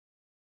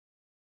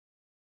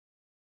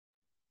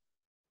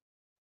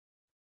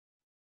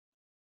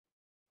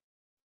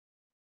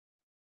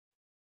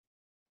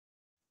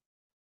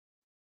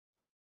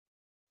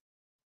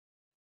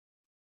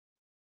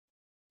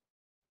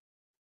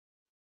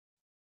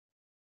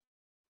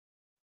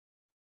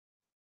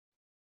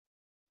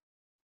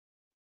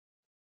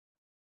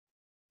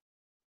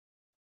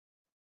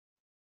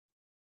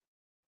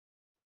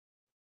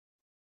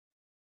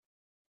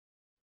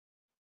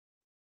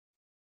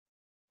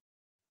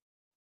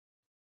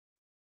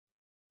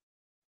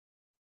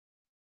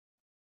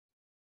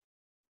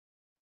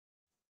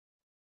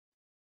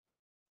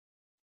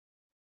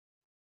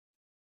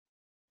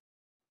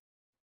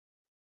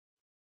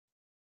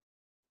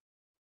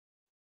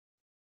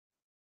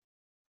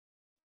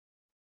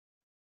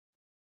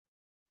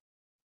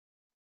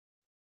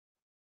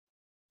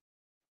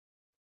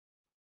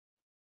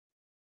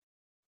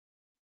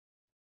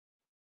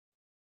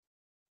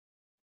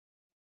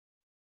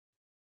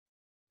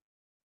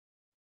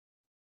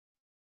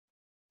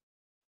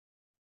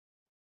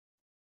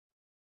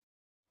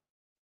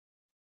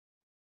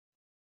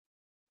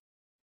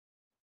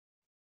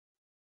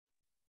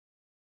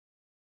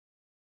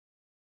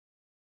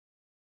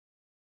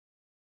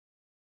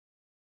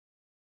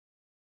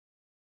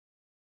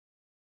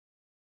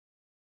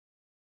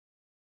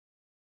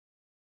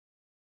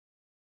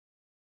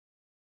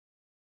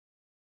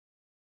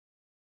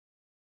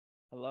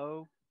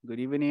Hello, good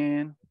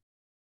evening.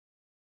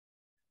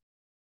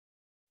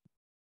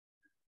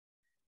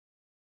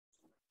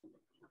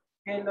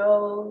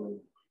 Hello,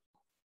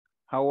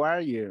 How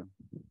are you?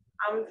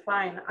 I'm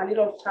fine. A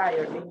little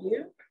tired, and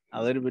you?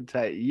 A little bit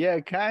tired. Yeah,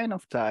 kind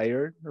of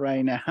tired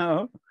right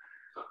now,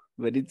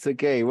 but it's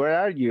okay. Where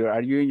are you?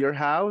 Are you in your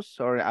house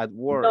or at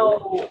work?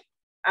 No,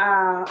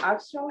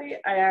 actually,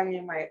 I am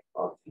in my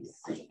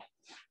office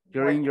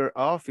You're in working. your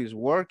office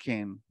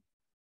working,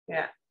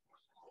 Yeah,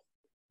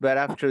 but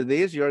after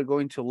this, you're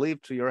going to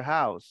leave to your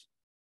house.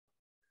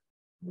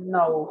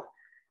 no,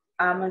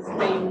 I'm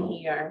staying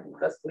here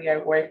because we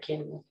are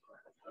working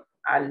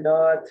a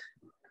lot.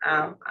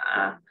 Um,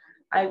 uh,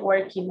 I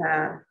work in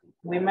a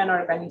women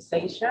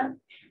organization,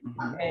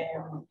 Mhm.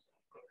 and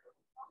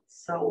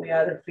so we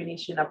are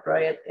finishing a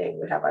project,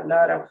 and we have a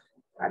lot of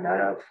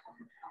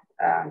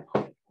um,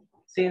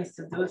 things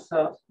to do.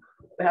 So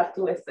we have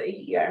to stay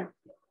here.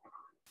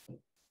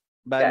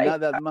 But Yeah, not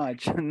that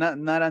much,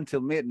 not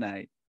until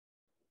midnight.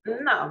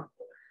 no,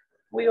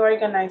 we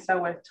organize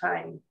our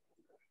time.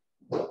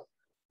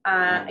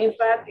 Oh, In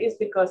fact, it's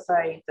because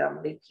I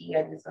don't live here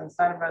in San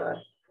Salvador.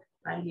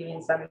 I'm here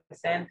in San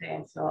Vicente,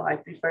 and so I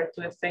prefer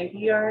to stay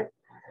here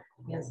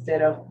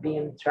instead of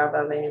being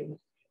traveling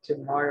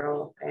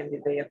tomorrow and the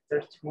day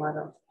after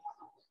tomorrow.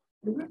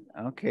 Mhm.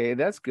 okay,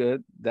 that's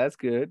good. That's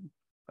good.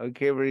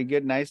 Okay, very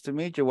good. Nice to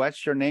meet you.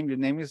 What's your name? Your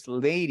name is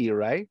Lady,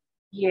 right?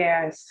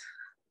 Yes,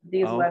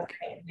 this was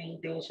Okay. the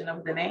intention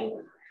of the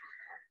name.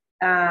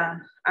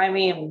 I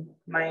mean,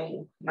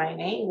 my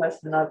name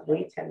was not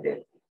written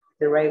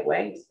the right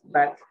ways,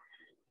 but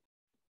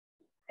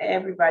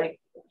everybody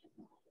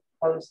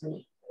calls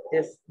me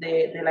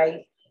the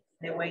like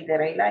the way that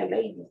I like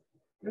lady.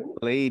 Mhm.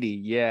 Lady,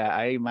 yeah,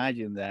 I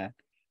imagine that.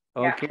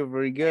 Yeah. Okay,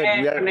 very good.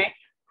 And We your are, name?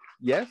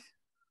 yes,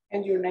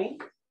 And your name?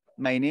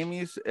 my name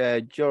is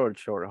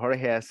George or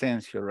Jorge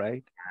Asensio,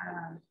 right?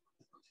 Uh,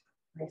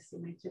 Nice to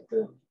meet you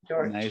too,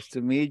 George. Nice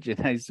to meet you.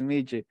 Nice to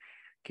meet you.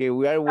 Okay,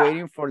 we are Ah,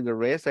 waiting for the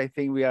rest. I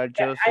think we are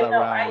yeah, just I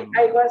know. I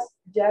around. was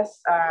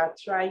just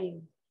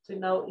trying to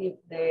know if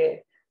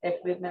the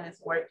equipment is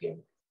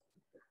working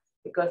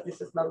because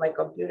this is not my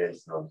computer.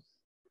 So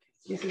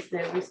this is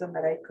the reason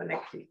that I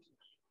connected.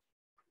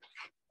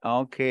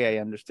 Okay,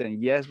 I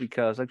understand. Yes,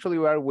 because actually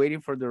we are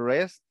waiting for the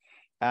rest.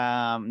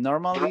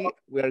 Normally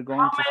we are How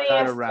going to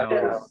start many around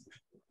students?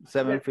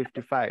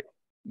 7:55.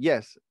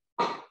 Yes,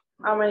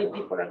 How many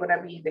people are gonna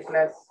be in the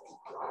class?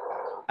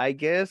 I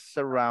guess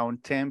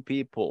around 10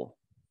 people,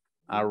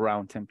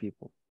 around 10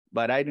 people,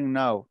 but I don't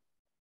know.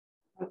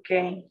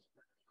 Okay.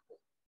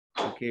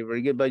 Okay,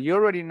 very good. But you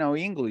already know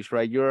English,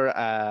 right? You're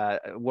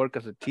work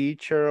as a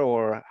teacher,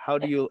 or how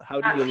do you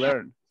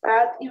learn?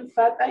 But in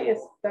fact, I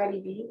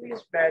studied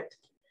English, but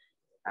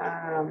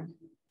um,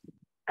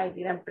 I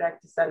didn't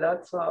practice a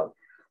lot, so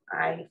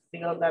I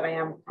feel that I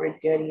am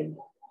forgetting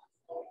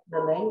the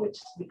language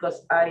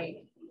because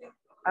I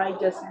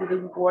just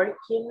been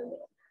working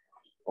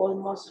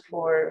almost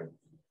for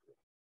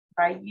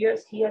 5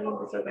 years here in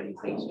this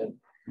organization.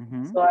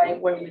 Mm-hmm. So I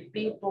work with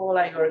people,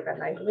 I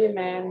organize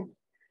women,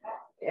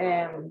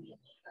 and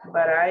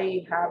but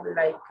I have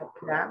like a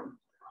plan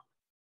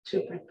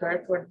to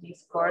prepare for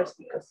this course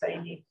because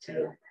I need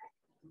to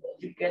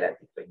get a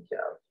different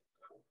job.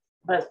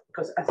 But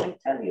because as I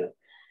tell you,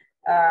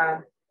 uh,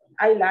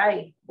 I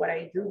like what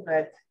I do,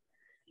 but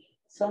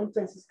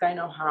sometimes it's kind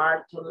of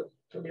hard to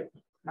leave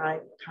my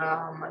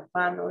town, my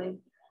family,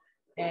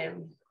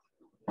 and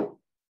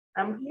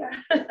I'm here.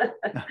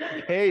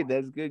 Okay,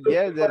 that's good.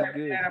 Yeah, Looking for that's a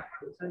good. better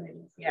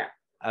opportunities. Yeah.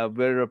 A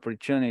better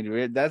opportunity.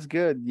 Right? That's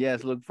good.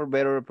 Yes, look for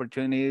better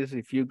opportunities.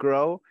 If you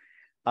grow,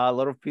 a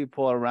lot of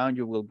people around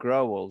you will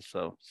grow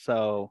also.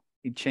 So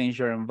it change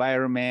your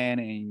environment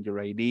and your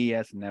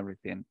ideas and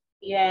everything.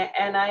 Yeah,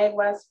 and I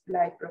was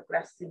like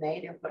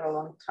procrastinating for a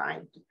long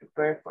time to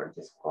prepare for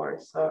this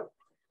course. So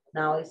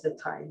now is the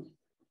time.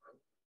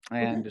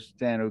 I Mhm.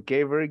 understand.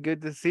 Okay, very good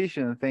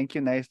decision. Thank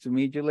you. Nice to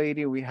meet you,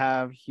 lady. We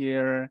have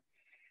here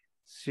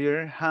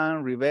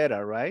Sirhan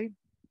Rivera, right?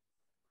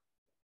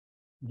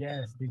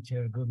 Yes,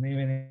 teacher. Good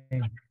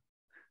evening.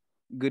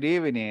 Good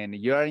evening.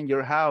 You are in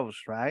your house,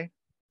 right?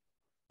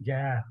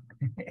 Yeah,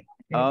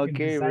 Okay,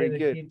 beside very the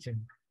good.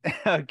 kitchen.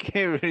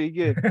 Okay, very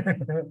good.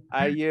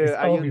 Are you It's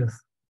are you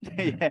obvious.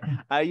 yeah,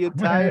 are you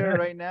tired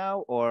right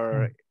now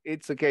or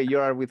it's okay, you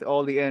are with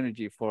all the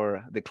energy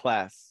for the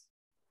class?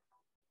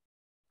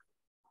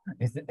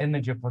 It's the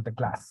energy for the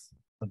class,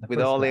 for the With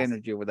first all the class.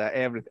 energy, with that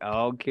everything.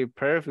 Okay,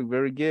 perfect,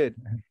 very good.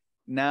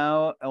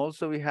 Now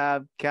also we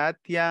have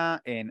Katia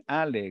and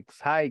Alex.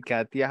 Hi,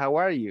 Katia, how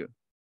are you?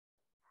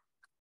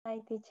 Hi,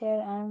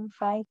 teacher. I'm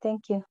fine.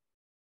 Thank you.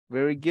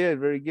 Very good,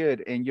 very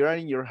good. And you're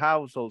in your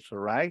house also,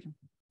 right?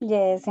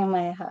 Yes, in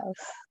my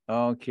house.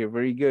 Okay,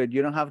 very good.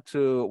 You don't have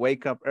to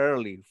wake up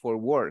early for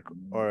work,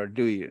 or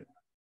do you?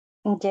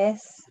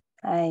 Yes,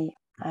 I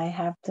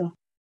have to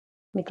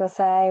because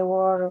I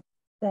work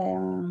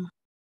um,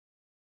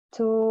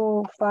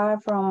 too far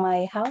from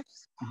my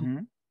house,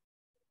 Mhm.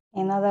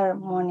 another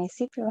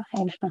municipio. I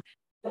don't know.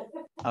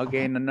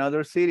 Okay, in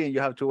another city, and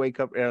you have to wake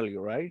up early,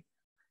 right?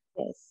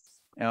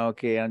 Yes.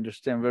 Okay, I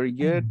understand. Very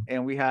good.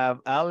 And we have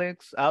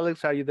Alex.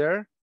 Alex, are you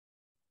there?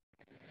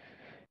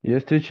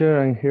 Yes,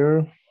 teacher, I'm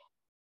here.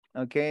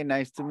 Okay,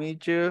 nice to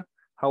meet you.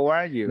 How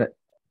are Ni- you?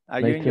 Are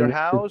you Nice in to your meet you.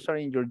 house or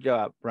in your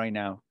job right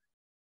now?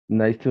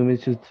 Nice to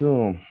meet you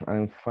too.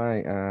 I'm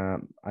fine.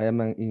 I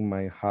am in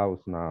my house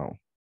now.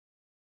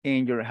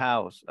 In your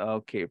house.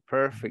 Okay,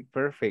 perfect,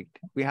 perfect.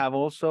 We have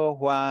also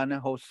Juan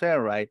Jose,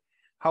 right?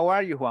 How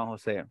are you, Juan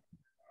Jose?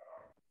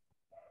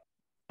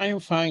 I am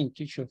fine,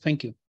 teacher.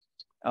 Thank you.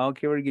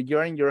 Okay, very good.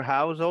 You're in your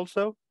house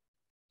also?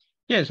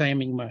 Yes, I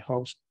am in my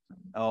house.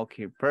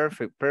 Okay,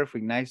 perfect,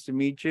 perfect. Nice to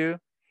meet you.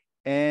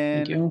 Thank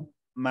And you.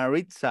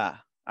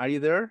 Maritza, are you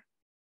there?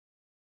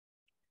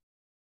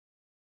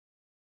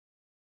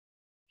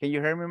 Can you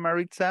hear me,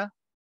 Maritza?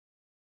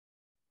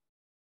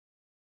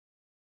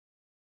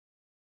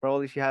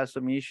 Probably she has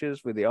some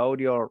issues with the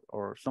audio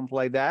or something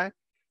like that.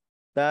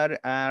 But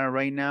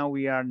right now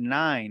we are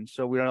 9,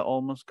 so we are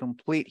almost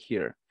complete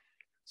here.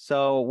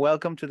 So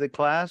welcome to the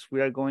class.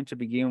 We are going to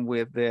begin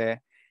with the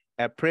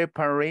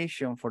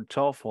preparation for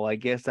TOEFL. I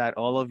guess that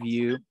all of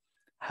you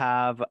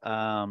have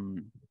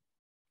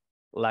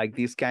like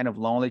this kind of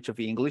knowledge of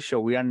English. So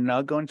we are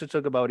not going to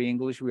talk about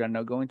English. We are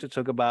not going to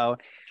talk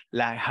about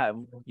like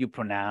how you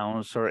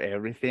pronounce or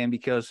everything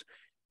because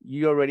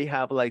you already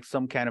have like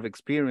some kind of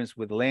experience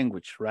with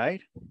language,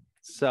 right?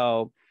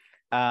 So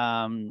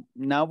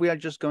now we are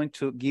just going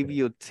to give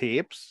you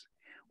tips.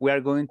 We are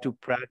going to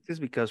practice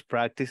because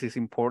practice is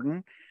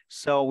important.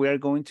 So we are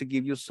going to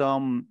give you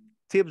some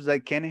tips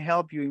that can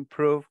help you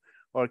improve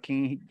or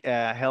can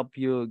help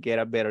you get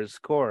a better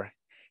score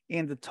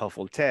in the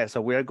TOEFL test.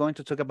 So we are going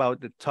to talk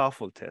about the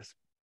TOEFL test.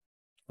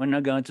 We're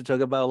not going to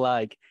talk about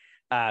like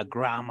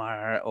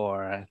grammar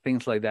or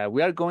things like that.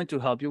 We are going to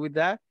help you with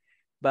that,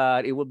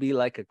 but it will be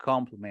like a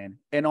compliment.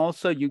 And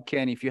also you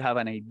can, if you have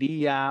an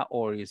idea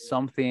or if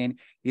something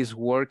is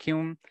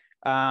working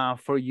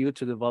for you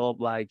to develop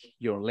like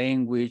your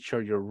language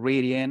or your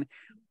reading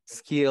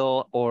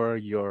skill or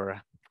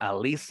your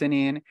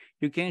listening,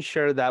 you can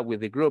share that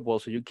with the group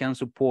also. You can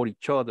support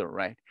each other,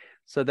 right?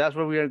 So that's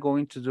what we are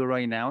going to do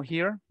right now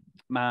here.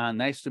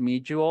 Nice to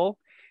meet you all.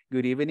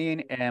 Good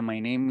evening. And my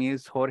name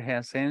is Jorge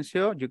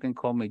Asensio. You can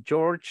call me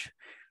George.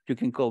 You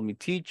can call me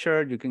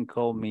teacher. You can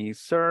call me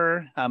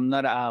sir. I'm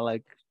not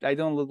like, I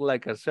don't look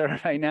like a sir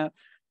right now,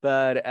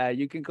 but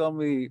you can call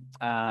me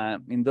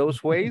in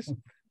those ways.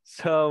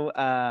 So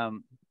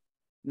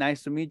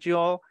nice to meet you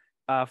all.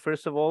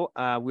 First of all,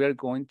 we are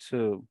going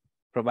to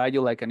provide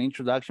you like an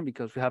introduction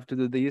because we have to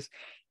do this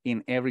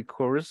in every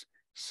course.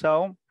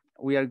 So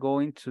we are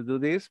going to do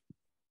this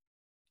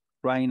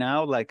right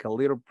now, like a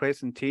little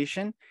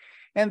presentation.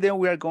 And then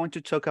we are going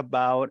to talk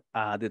about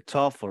the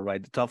TOEFL,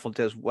 right? The TOEFL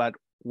test, what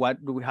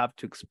do we have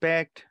to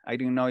expect? I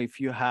don't know if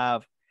you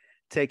have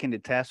taken the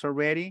test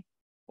already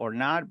or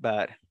not,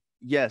 but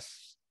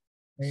yes.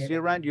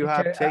 Siran, you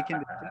have taken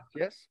the test,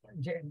 yes?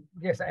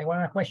 Yes, I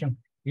want a question.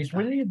 Is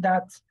really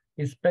that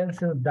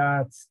expensive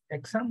that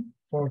exam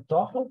for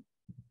TOEFL?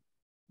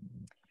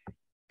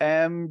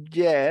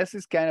 Yes,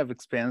 it's kind of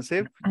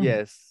expensive.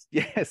 Yes,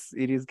 yes,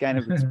 it is kind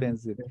of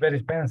expensive. It's very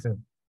expensive.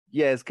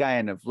 Yes,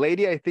 kind of.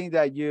 Lady, I think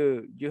that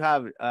you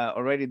have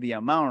already the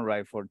amount,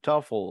 right, for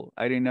TOEFL.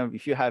 I don't know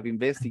if you have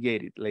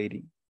investigated,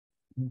 lady.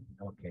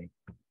 Okay.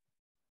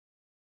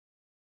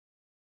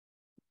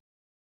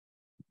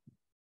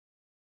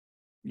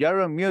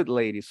 You're on mute,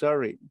 lady,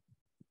 sorry.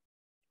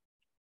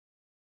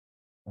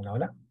 Hola,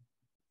 hola.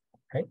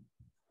 Okay.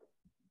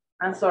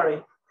 I'm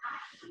sorry.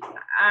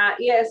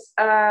 Yes,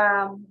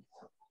 the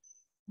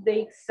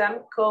exam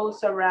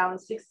costs around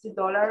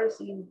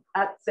 $60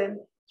 at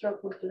Centro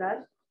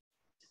Cultural.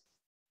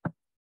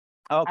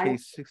 Okay,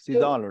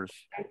 $60.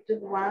 I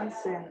took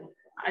once and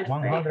I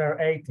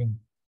 180.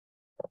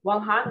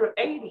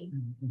 180.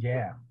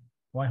 Yeah,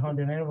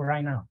 180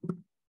 right now.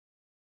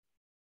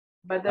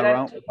 But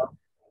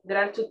there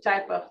are two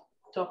types of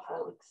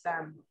TOEFL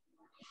exam.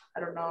 I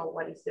don't know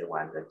what is the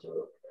one that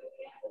you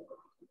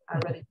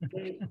already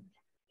take.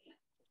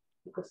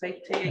 Because I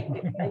guess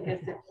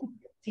the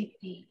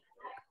TP.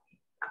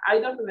 I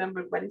don't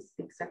remember what is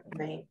the exact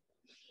name.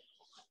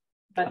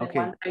 But the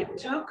one I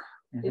took,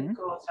 it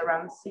costs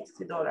around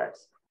 $60.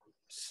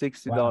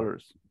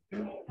 $60.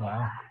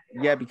 Wow.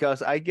 Yeah,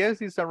 because I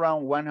guess it's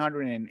around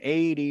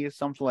 180,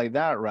 something like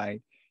that,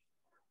 right?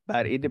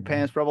 But it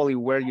depends probably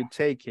where you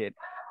take it,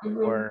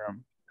 or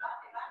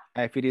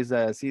if it is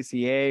a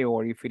CCA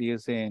or if it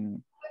is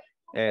in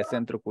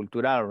Centro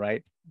Cultural,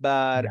 right?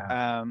 But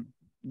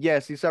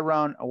yes, it's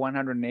around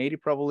 180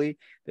 probably.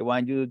 The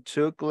one you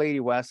took, lady,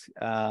 was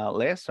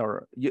less,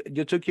 or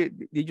you took it,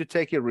 did you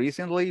take it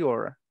recently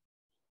or?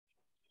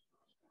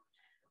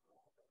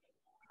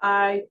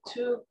 I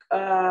took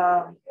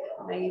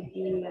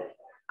maybe,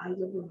 I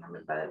don't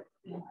remember, but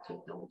in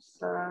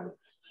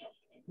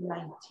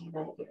 2019,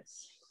 I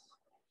guess.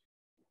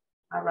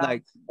 Around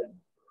Like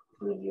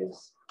 2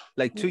 years.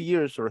 Like 2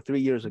 years or 3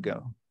 years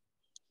ago?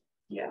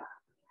 Yeah.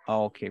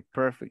 Okay,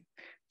 perfect.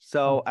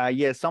 So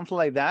yeah, something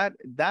like that.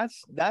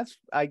 That's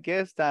I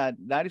guess that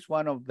is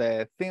one of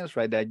the things,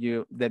 right,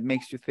 that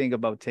makes you think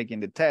about taking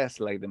the test,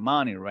 like the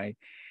money, right,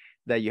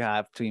 that you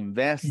have to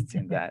invest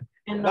in that.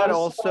 And But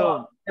also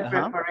also, the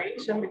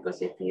preparation,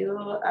 because if you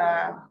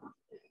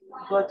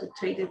go to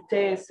take the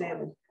test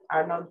and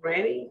are not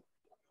ready,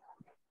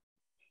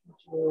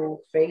 you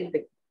fail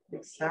the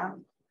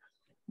exam.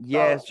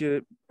 yes, So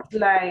it's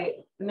like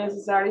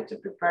necessary to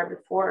prepare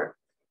before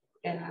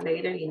and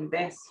later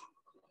invest,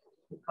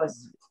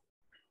 because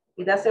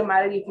it doesn't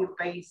matter if you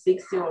pay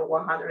 60 or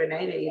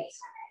 180,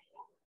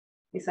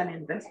 it's an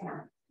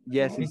investment.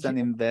 yes, it's an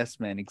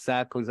investment.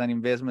 Exactly. It's an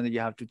investment that you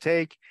have to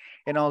take.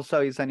 And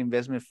also it's an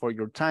investment for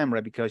your time,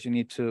 right? Because you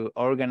need to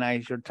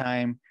organize your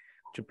time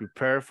to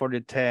prepare for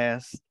the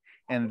test.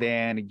 And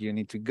then you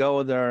need to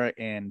go there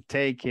and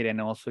take it. And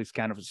also it's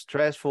kind of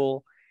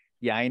stressful.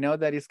 Yeah, I know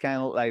that it's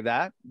kind of like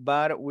that,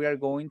 but we are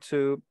going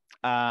to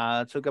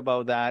talk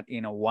about that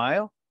in a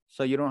while.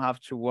 So you don't have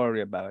to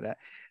worry about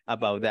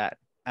that.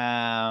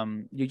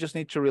 You just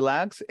need to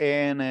relax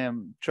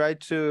and try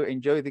to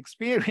enjoy the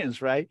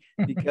experience, right?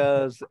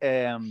 Because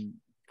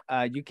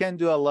you can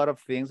do a lot of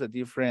things,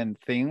 different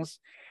things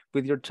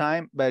with your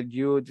time, but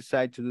you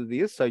decide to do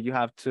this, so you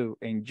have to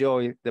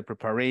enjoy the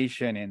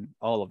preparation and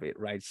all of it,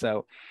 right?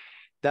 So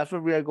that's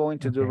what we are going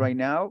to do right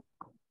now.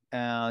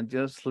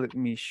 Just let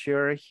me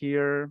share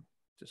here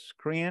the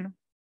screen.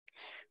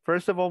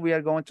 First of all, we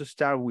are going to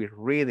start with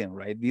reading,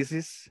 right?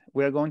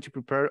 We are going to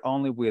prepare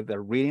only with the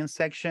reading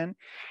section.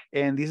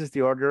 And this is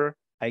the order,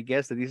 I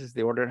guess that this is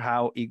the order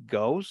how it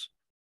goes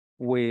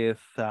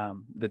with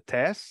the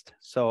test.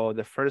 So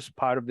the first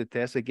part of the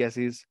test, I guess,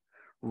 is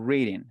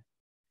reading.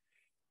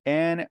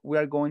 And we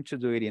are going to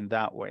do it in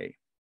that way.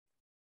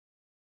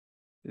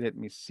 Let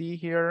me see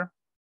here.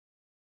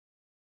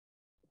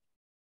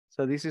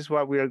 So this is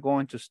what we are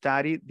going to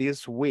study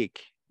this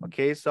week.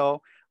 Okay,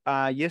 so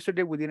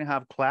yesterday we didn't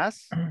have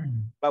class,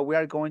 but we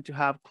are going to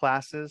have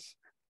classes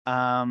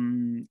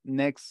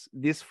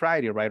this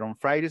Friday, right? On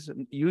Fridays,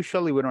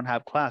 usually we don't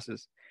have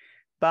classes,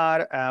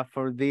 but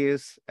for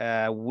this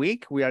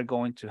week, we are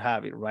going to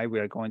have it, right? We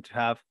are going to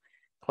have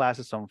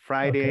classes on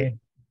Friday. Okay.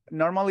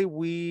 Normally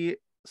we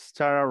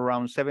start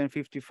around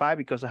 7:55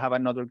 because I have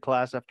another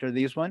class after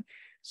this one.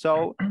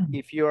 So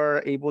if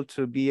you're able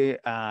to be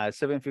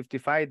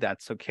 7:55,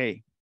 that's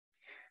okay.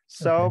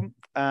 So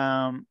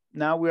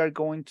now we are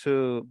going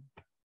to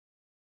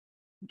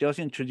just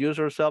introduce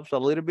ourselves a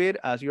little bit.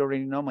 As you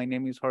already know, my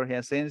name is Jorge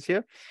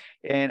Asensio,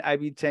 and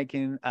I've been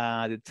taking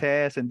the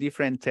tests and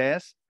different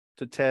tests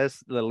to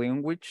test the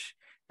language.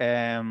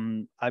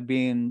 I've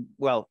been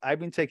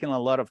taking a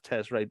lot of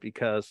tests, right?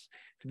 Because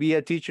to be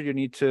a teacher, you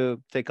need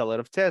to take a lot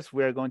of tests.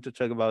 We are going to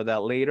talk about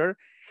that later.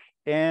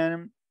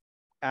 And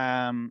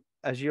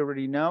as you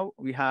already know,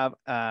 we have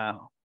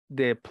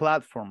the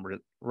platform,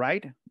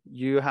 right?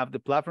 You have the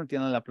platform,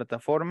 tiene la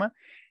plataforma.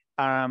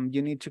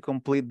 You need to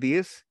complete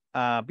this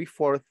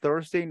before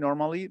Thursday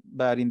normally,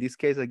 but in this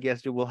case, I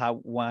guess you will have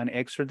one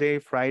extra day,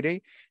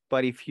 Friday.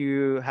 But if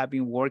you have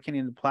been working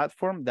in the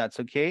platform, that's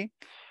okay.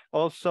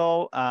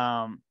 Also,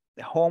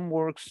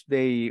 homeworks,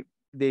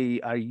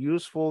 they are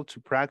useful to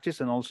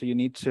practice, and also you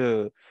need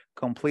to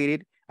complete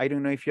it. I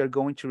don't know if you're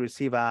going to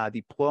receive a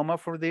diploma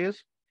for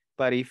this,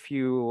 but if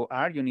you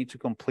are, you need to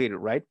complete it,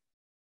 right?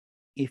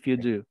 If you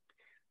do.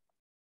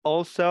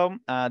 Also,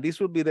 this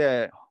will be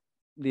the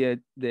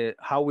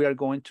how we are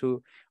going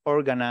to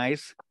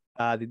organize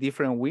the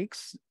different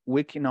weeks.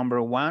 Week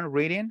number 1,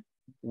 reading.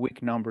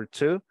 Week number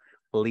 2,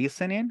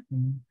 listening.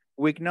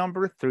 Week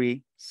number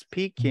 3,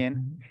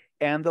 speaking.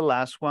 And the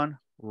last one,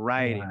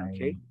 writing,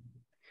 okay?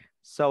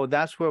 So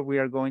that's what we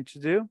are going to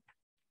do.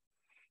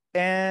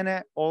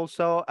 And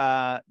also,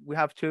 we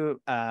have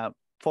to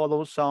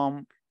follow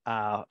some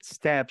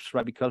steps,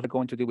 right? Because we're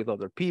going to deal with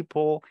other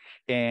people,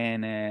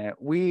 and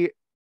we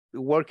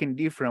work in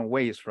different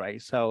ways,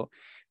 right? So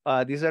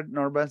these are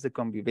normas de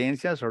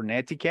convivencias or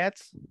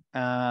etiquettes.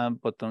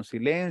 Botón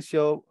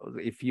silencio,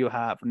 if you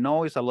have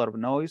noise, a lot of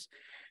noise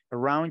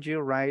around you,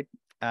 right?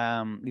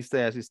 Lista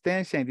de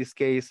asistencia, in this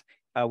case,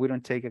 we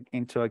don't take it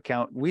into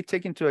account. We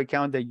take into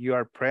account that you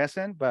are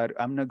present, but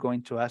I'm not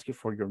going to ask you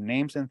for your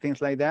names and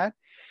things like that.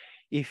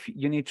 If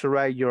you need to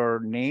write your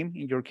name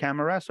in your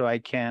camera so I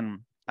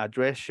can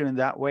address you in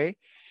that way,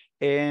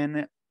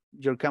 and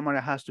your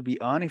camera has to be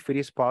on if it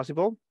is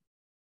possible.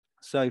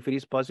 So if it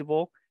is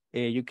possible,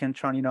 you can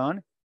turn it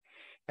on.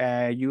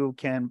 You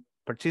can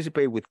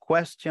participate with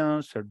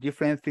questions or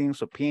different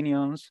things,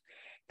 opinions.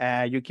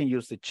 You can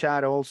use the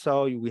chat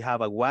also. We have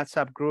a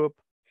WhatsApp group.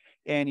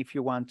 And if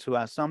you want to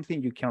ask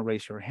something, you can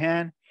raise your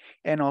hand.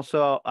 And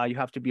also you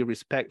have to be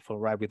respectful,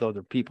 right, with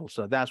other people.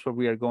 So that's what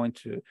we are going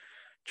to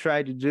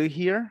try to do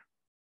here.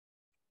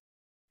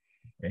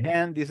 Okay.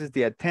 And this is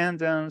the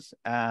attendance.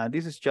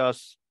 This is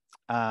just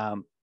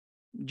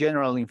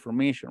general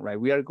information, right?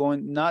 We are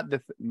going, not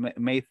the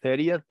May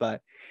 30th,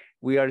 but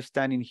we are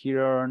standing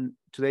here on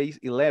today's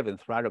 11th,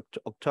 right?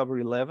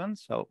 October 11th.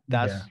 So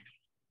that's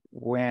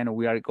when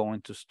we are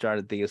going to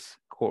start this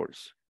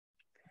course.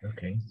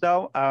 Okay.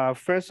 So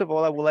first of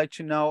all, I would like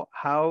to know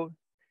how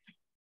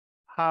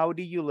how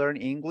did you learn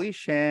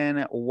English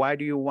and why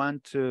do you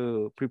want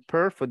to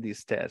prepare for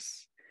this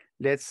test?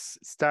 Let's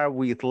start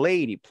with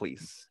Lady,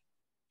 please.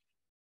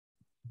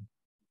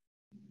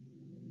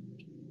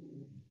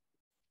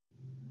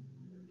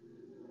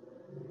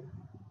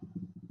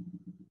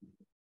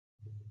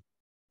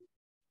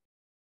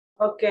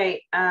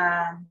 Okay,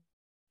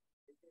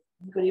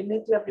 good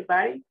evening to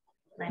everybody.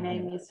 My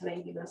name is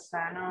Lady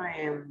Lozano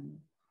and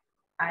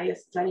I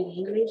studied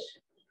English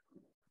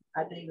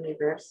at the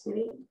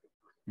university.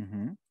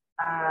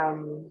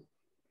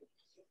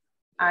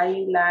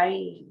 I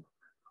like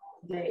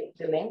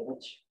the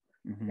language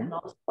and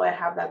also I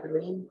have that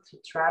dream to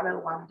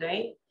travel one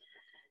day.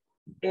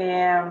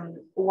 And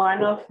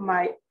one of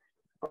my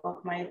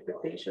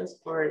expectations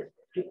for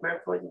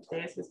prepare for the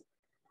test is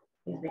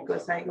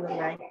because I would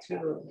like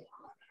to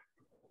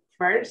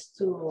first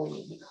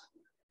to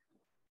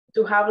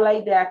have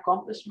like the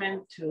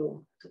accomplishment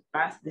to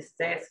pass this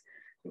test,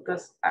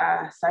 because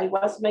as I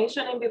was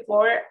mentioning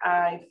before,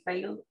 I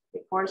failed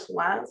the course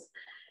once,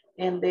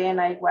 and then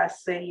I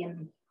was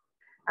saying,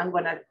 I'm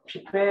gonna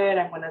prepare,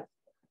 I'm gonna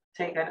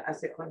take it a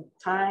second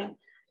time,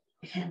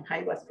 and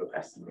I was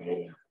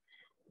procrastinating.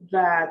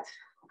 But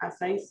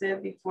as I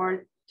said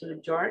before to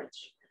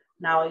George,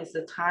 now is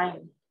the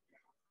time.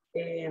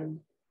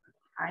 And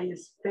I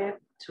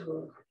expect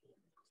to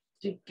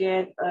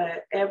get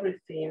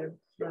everything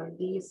from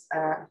this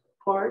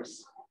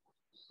course,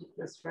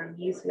 because for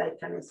me it's like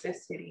a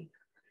necessity,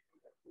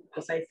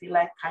 because I feel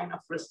like kind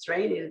of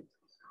frustrated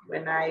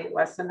when I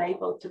wasn't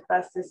able to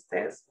pass this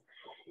test.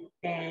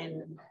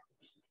 And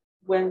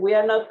when we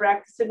are not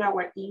practicing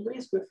our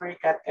English, we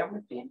forget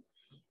everything.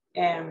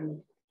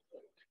 And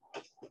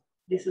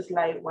this is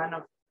like one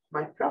of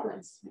my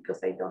problems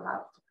because I don't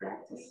have to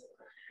practice.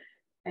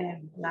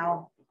 And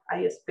now I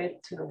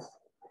expect to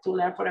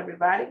learn for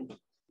everybody,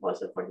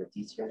 also for the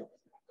teacher.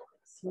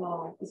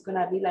 So it's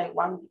gonna be like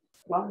one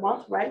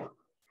month, right?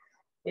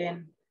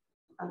 And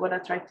I'm gonna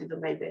try to do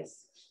my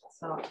best.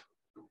 So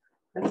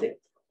that's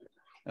it.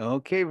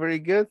 Okay, very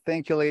good.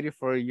 Thank you, Lady,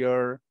 for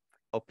your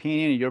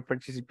opinion, your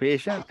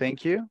participation.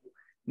 Thank you.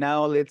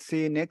 Now let's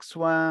see, next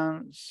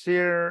one,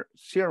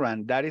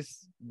 Siran. That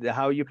is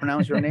how you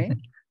pronounce your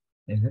name?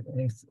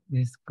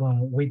 It's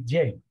going with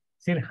J,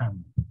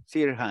 Sirhan.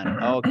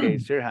 Sirhan. Okay,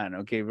 Sirhan.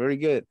 Okay, very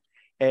good.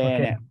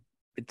 And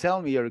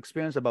tell me your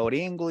experience about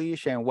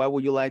English and what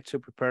would you like to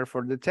prepare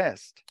for the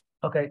test?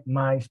 Okay,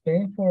 my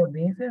experience for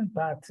this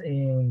but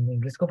in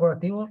Inglés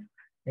Corporativo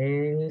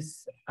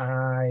is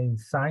I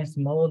science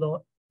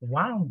model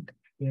 1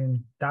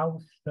 in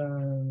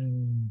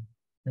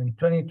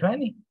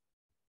 2020.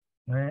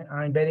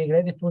 I'm very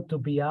grateful to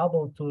be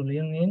able to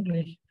learn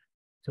English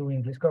to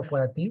Inglés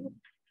Corporativo.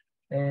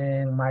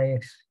 And my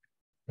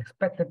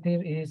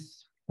expectative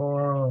is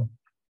for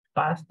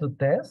pass to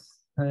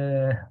test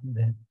the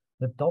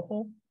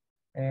TOEFL,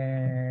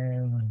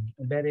 and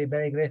very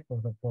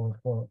grateful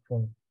for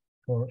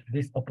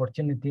this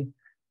opportunity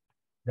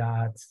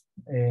that's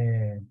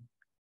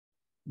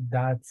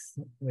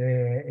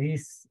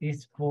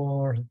is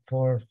for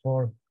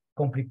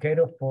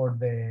complicated for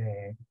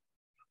the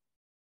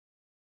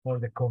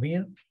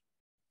COVID.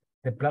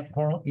 The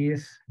platform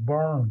is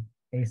born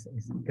is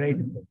great.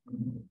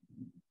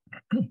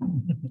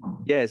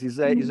 Yes, it's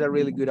a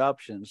really good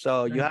option.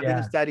 So you have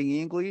been studying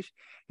English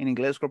in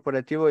Inglés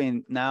Corporativo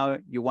and now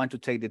you want to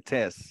take the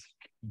test.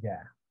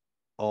 Yeah.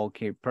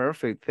 Okay,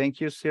 perfect. Thank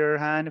you,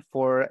 Sirhan,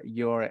 for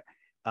your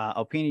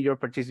opinion, your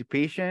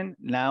participation.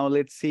 Now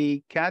let's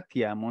see,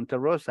 Katia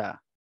Monterosa.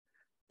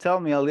 Tell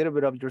me a little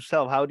bit of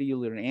yourself. How do you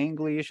learn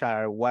English,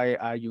 or why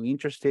are you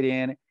interested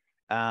in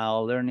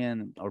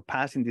learning or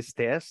passing this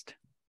test?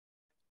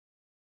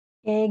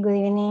 Good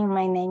evening.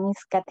 My name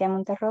is Katia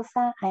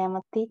Monterosa. I am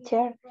a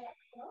teacher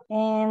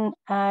and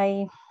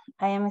I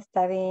am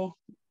studying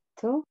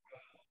too.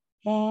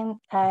 And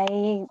I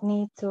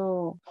need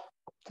to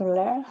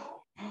learn,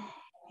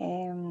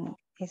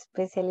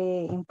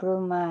 especially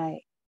improve my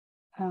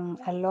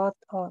a lot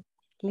of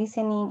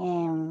listening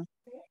and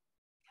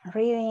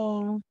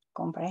reading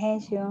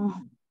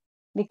comprehension,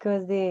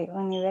 because the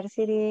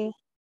university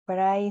where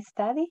I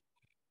study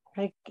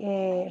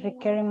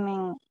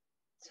requirement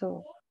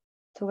to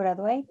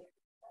graduate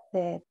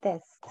the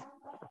test.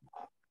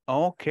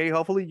 Okay,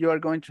 hopefully you are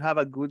going to have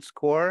a good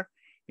score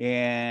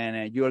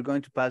and you are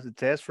going to pass the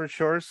test for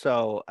sure.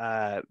 So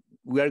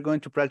we are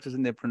going to practice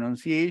in the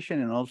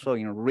pronunciation and also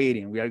in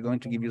reading. We are going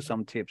to give you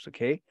some tips,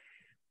 okay?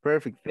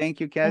 Perfect. Thank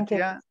you, Katia. Thank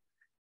you.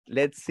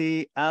 Let's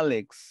see,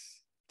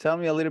 Alex. Tell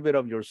me a little bit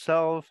of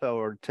yourself,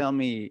 or tell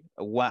me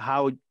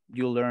how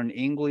you learn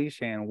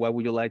English and what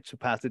would you like to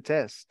pass the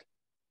test?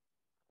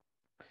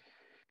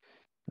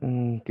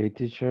 Okay,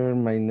 teacher,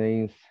 my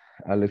name is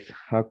Alex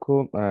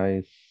Jacob.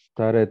 I'm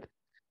started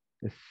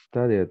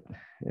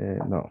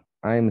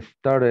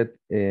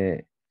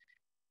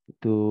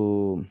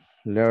to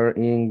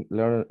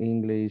learn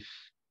English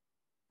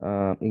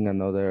in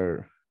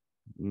another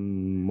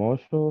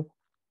module.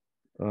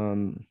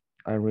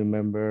 I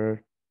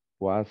remember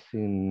was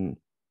in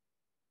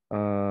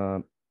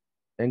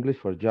English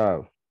for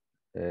Job.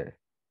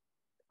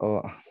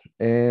 Oh,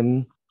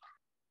 and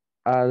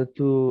add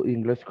to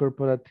Inglés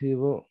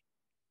Corporativo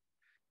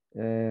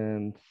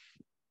and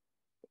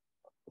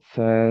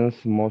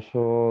since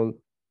mutual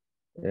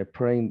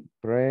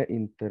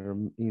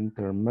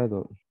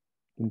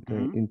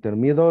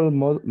intermediate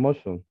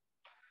motion.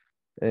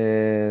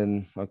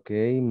 And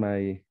okay,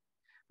 my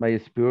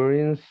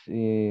experience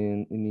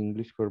in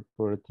English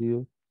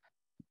corporative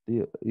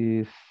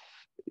is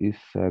is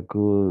a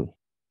good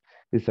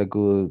is a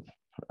good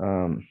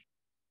um,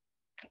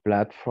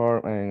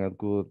 platform and a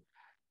good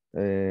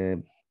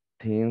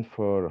thing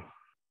for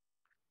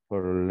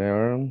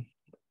learn.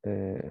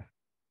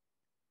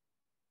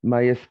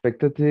 My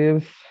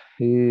expectations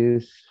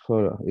is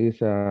for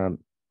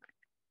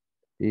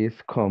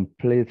is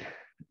complete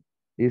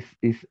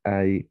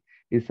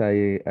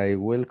I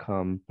will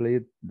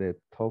complete the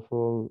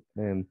TOEFL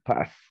and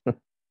pass.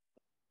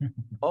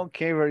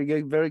 Okay,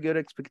 very good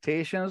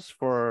expectations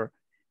for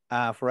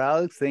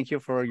Alex. Thank you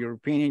for your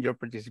opinion, your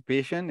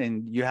participation,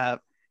 and you have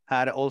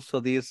had also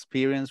the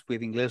experience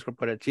with Inglés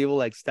Corporativo,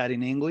 like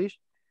studying English.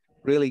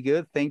 Really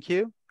good, thank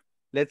you.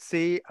 Let's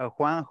see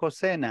Juan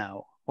Jose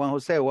now. Juan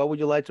Jose, what would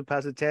you like to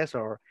pass the test,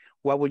 or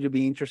what would you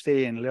be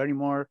interested in learning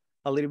more,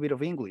 a little bit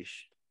of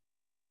English?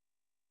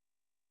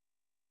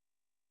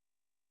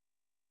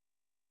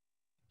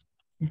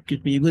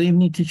 Good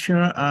evening,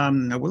 teacher.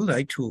 I would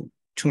like to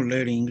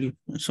learn English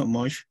so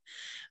much.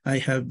 I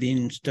have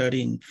been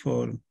studying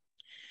for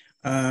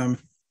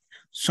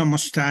so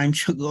much time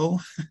ago,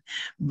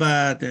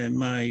 but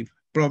my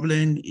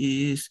problem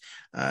is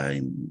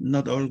I'm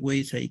not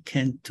always I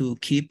can to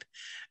keep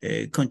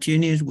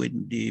continuous with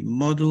the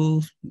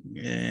model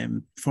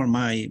for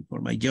my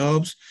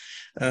jobs.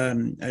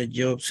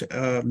 Jobs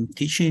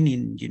teaching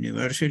in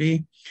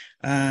university,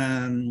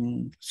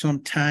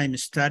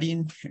 sometimes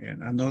studying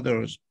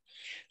another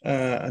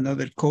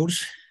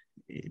course,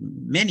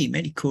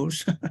 many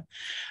course.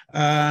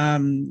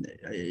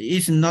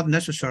 It's not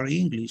necessary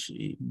English,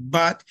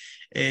 but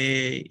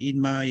in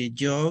my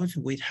job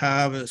we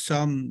have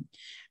some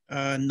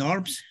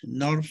norms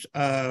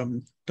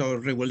to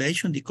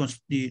regulation,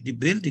 the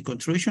build, the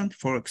construction.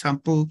 For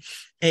example,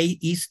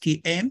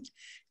 ASTM.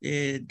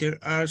 There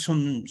are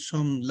some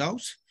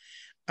laws,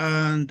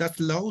 and that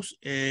laws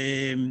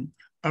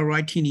are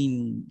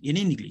writing in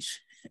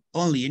English,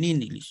 only in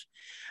English.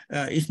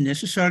 It's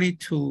necessary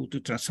to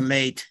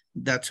translate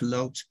that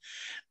laws.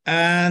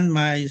 And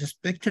my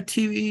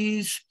expectative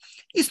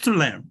is to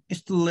learn.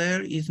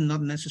 Is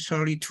not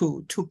necessary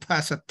to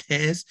pass a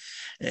test.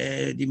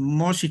 The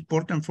most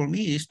important for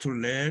me is to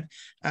learn.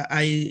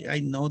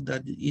 I know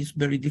that it's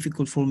very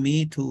difficult for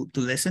me to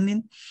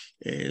listening.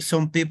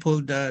 Some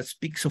people that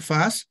speak so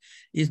fast,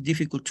 it's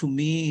difficult to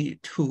me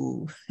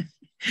to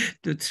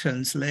to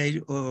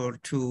translate or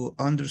to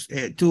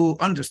understand.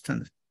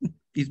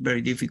 It's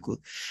very difficult,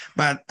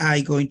 but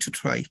I'm going to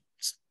try.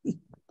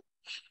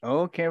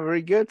 Okay,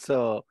 very good.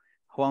 So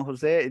Juan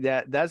Jose,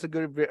 that's a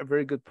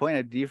very good point,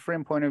 a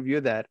different point of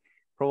view that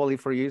probably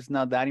for you it's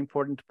not that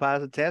important to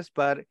pass a test,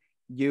 but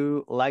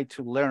you like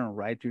to learn,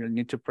 right? You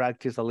need to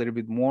practice a little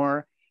bit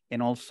more,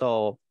 and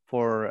also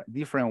for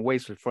different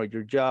ways for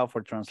your job,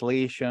 for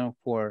translation,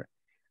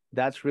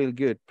 that's really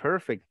good.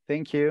 Perfect.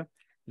 Thank you.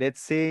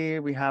 Let's see.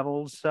 We have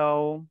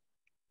also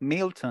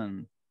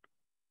Milton.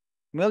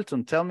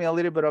 Milton, tell me a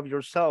little bit of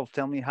yourself.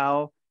 Tell me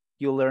how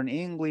you learn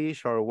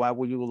English, or what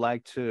would you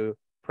like to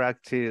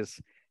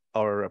practice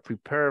or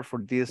prepare for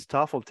this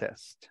TOEFL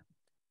test?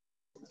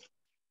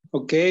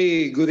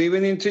 Okay, good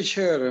evening,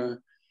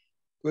 teacher.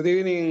 Good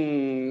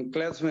evening,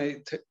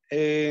 classmate.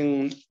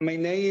 My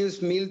name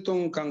is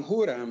Milton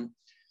Canjura.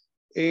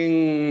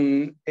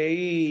 And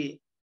I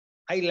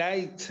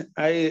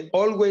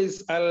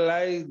always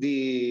like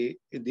the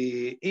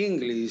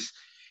English.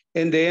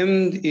 And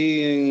then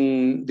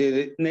in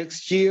the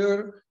next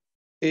year,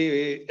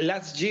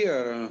 last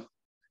year,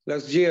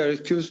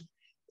 excuse,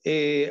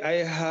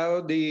 I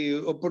have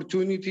the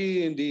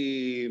opportunity in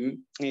the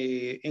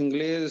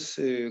Inglés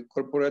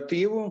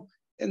Corporativo,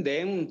 and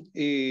then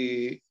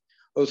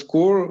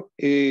school.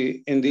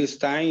 In this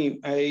time,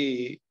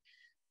 the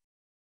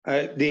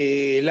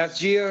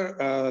last year,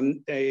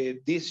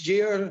 this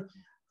year,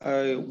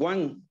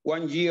 one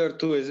year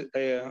to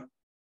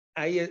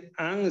I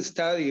am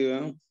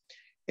studying,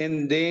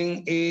 and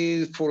then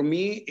for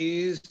me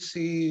is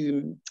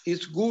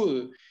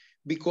good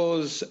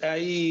because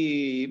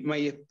my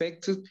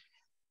expected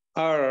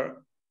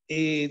are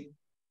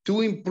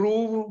to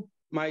improve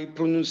my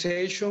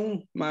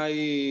pronunciation, my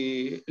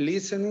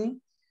listening,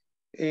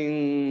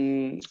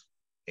 and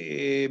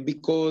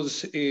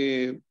because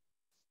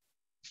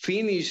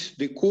finish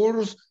the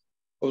course,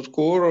 of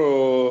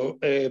course,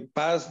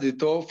 pass the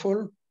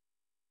TOEFL,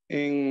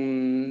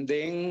 and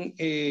then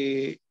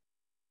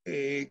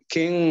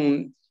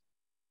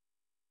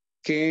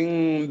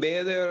can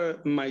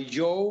better my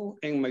job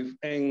and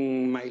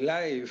my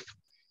life.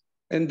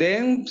 And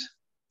then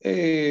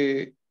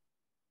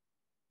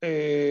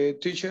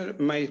teacher,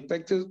 my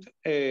expected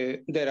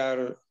there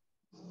are.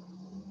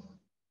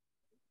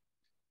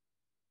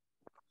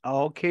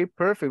 Okay,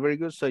 perfect. Very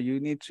good. So you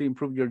need to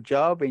improve your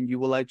job and you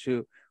would like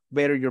to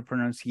better your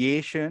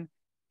pronunciation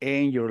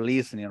and your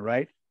listening,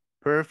 right?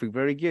 Perfect.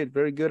 Very good.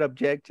 Very good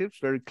objectives.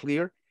 Very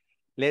clear.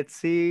 Let's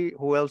see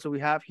who else we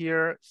have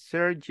here.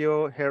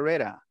 Sergio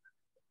Herrera.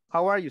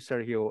 How are you,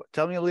 Sergio?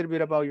 Tell me a little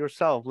bit about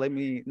yourself. Let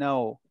me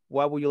know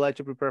what would you like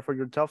to prepare for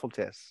your TOEFL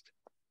test?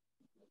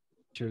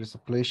 Sure, it's a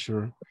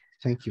pleasure.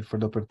 Thank you for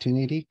the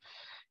opportunity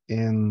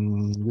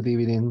and good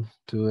evening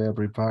to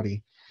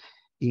everybody.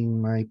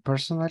 In my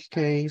personal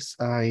case,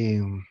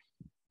 I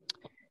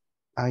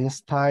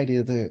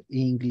studied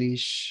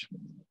English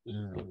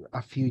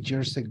a few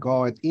years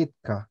ago at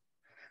ITCA,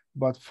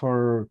 but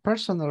for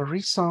personal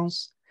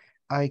reasons,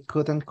 I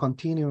couldn't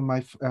continue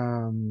my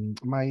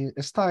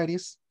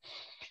studies,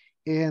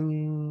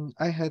 and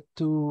I had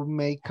to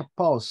make a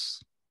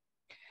pause.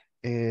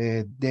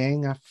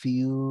 Then a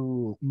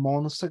few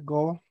months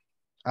ago,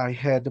 I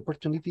had the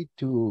opportunity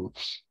to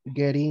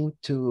get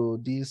into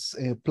this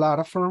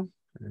platform,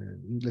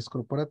 Inglés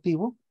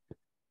Corporativo.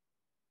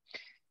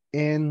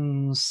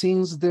 And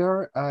since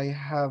there, I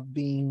have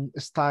been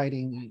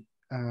studying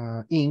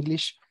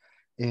English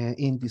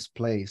in this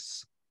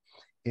place.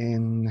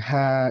 And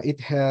it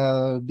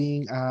has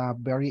been a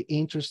very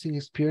interesting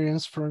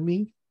experience for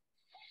me.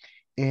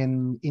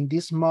 And in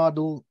this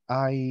module,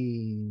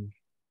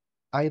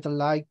 I'd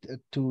like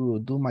to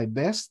do my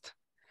best,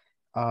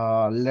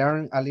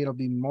 learn a little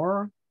bit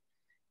more,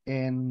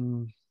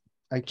 and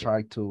I'll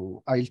try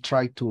to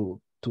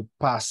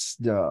pass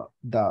the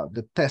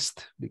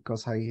test,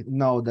 because I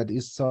know that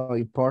it's so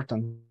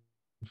important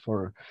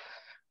for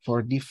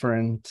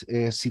different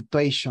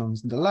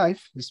situations in the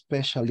life,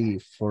 especially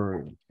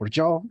for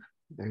job.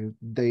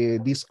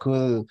 This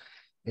could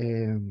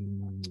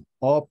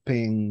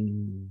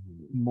open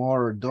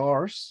more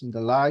doors in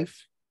the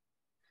life,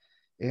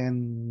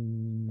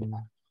 and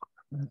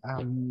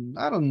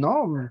I don't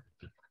know,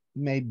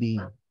 maybe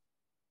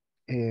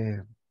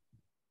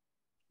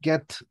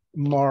get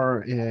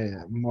more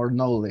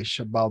knowledge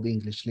about the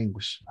English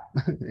language.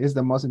 Is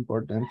the most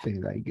important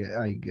thing,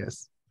 I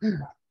guess.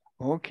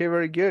 Okay,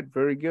 very good,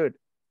 very good.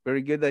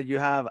 Very good that you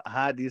have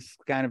had this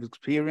kind of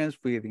experience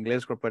with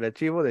Inglés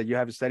Corporativo that you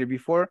have studied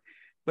before,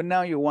 but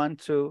now you want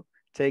to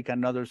take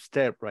another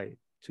step, right,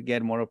 to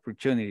get more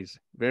opportunities.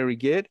 Very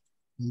good.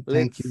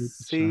 Thank Let's you.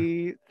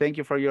 see. Thank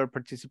you for your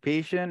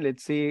participation.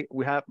 Let's see.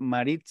 We have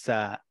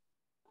Maritza.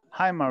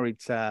 Hi,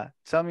 Maritza.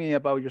 Tell me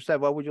about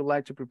yourself. What would you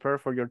like to prepare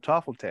for your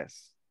TOEFL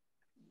test?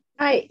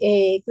 Hi,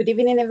 good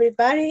evening,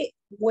 everybody.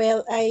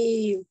 Well,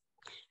 I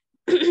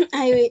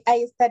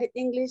studied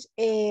English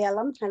a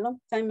long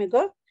time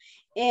ago,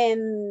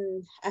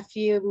 and a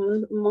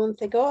few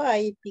months ago,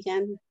 I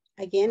began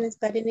again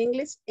studying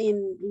English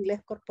in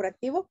Inglés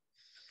Corporativo,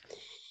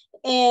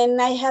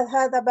 and I have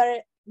had a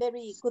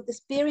very good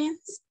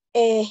experience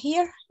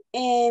here,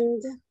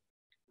 and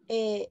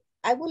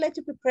I would like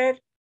to be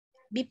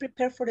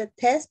prepared for the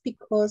test,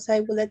 because I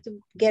would like to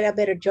get a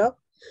better job,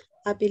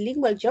 a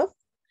bilingual job,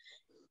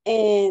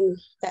 and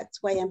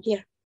that's why I'm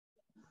here.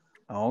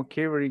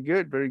 Okay, very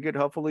good, very good.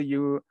 Hopefully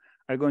you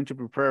are going to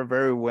prepare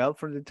very well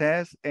for the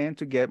test and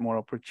to get more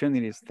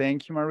opportunities.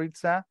 Thank you,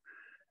 Maritza.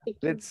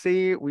 Let's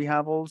see, we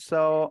have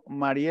also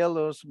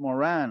Marielos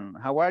Moran.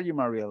 How are you,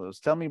 Marielos?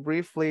 Tell me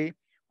briefly,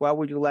 what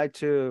would you like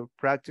to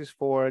practice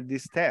for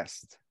this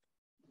test?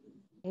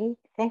 Okay,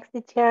 thanks,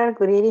 teacher.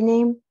 Good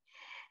evening.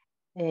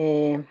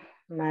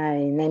 My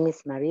name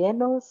is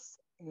Marielos.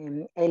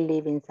 I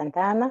live in Santa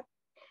Ana.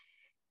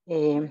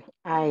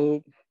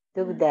 I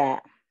took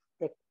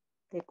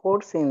the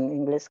course in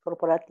Inglés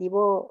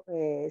Corporativo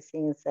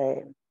since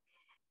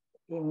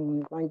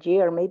in 1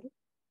 year maybe.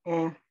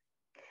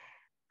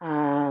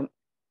 I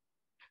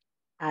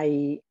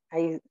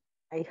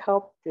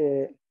hope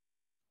to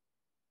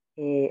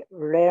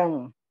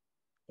learn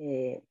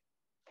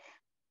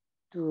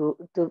to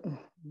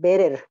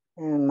better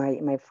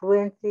my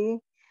fluency,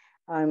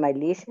 my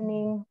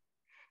listening.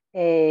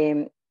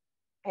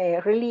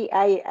 Really,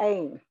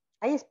 I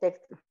expect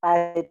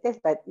pass the test,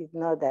 but it's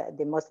not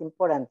the most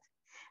important,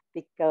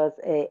 because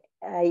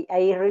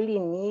I really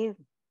need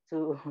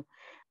to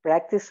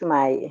practice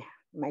my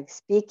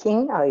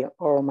speaking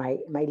or my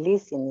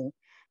listening,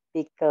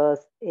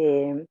 because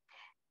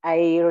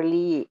I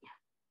really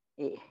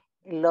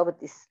love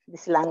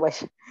this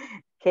language.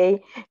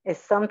 Okay,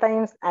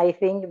 sometimes I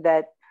think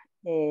that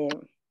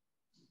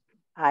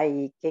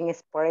I can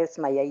express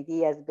my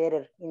ideas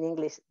better in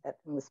English than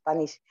in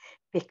Spanish,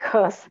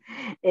 because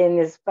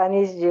in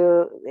Spanish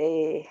you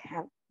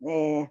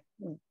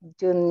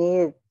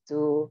need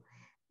to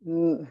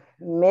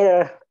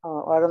measure,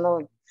 or I don't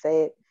know,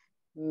 say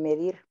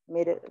medir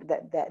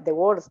the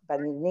words, but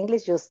in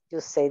English just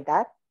say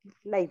that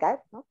like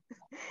that, no?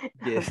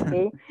 Yes.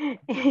 Okay,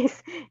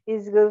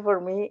 it's good for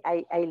me.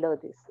 I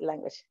love this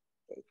language.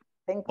 Okay.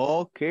 Thank you.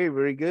 Okay,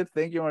 very good.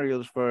 Thank you,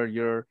 Marios, for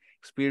your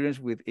experience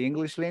with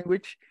English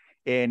language.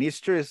 And it's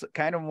true, it's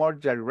kind of more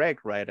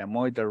direct, right? And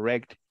more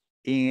direct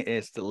in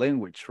is the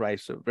language, right?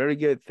 So very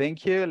good.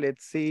 Thank you.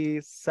 Let's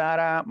see,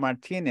 Sara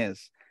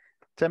Martinez.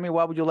 Tell me,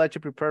 what would you like to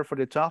prepare for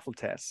the TOEFL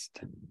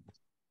test?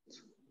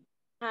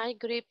 Hi,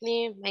 good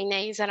evening. My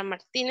name is Sara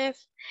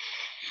Martinez.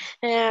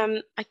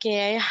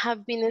 Okay, I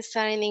have been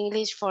studying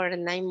English for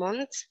 9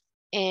 months.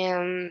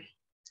 I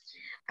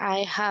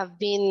have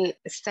been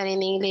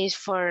studying English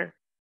for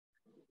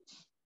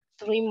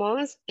 3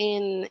 months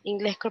in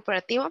Inglés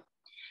Corporativo.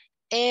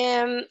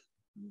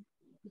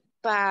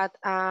 But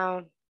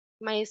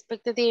my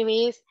expectative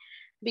is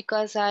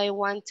because I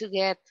want to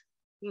get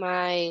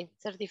my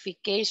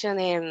certification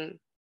in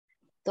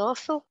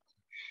TOEFL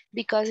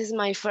because it's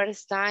my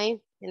first time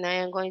and I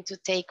am going to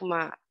take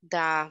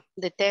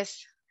the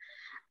test.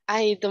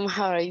 I don't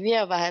have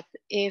idea, but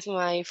it's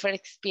my first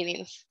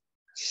experience.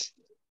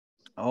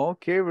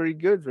 Okay, very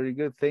good, very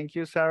good. Thank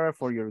you, Sarah,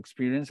 for your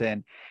experience.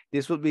 And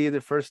this will be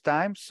the first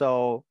time,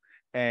 so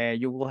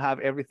you will have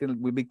everything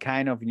will be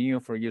kind of new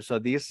for you. So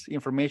this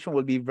information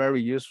will be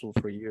very useful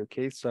for you.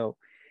 Okay, so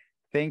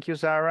thank you,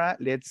 Sarah.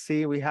 Let's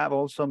see. We have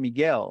also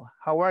Miguel.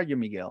 How are you,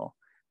 Miguel?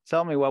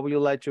 Tell me, what would you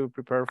like to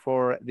prepare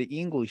for the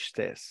English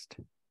test?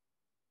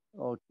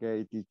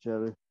 Okay,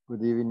 teacher.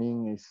 Good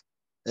evening.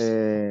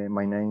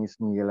 My name is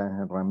Miguel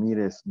Ángel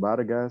Ramírez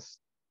Vargas.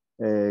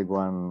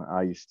 When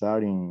I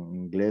start in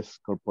Inglés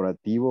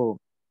Corporativo,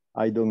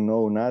 I don't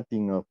know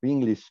nothing of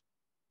English.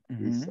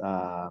 It's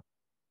a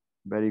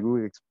very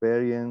good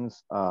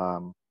experience.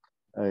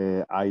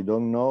 I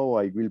don't know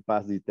I will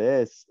pass the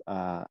test.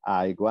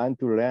 I want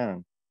to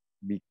learn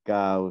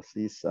because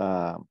it's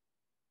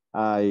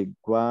I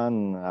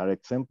want an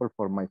example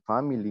for my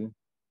family,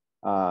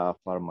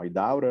 for my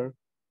daughter.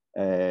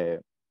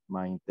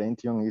 My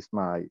intention is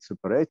my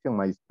separation.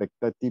 My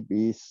expectative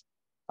is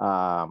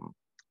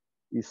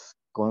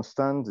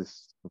constant,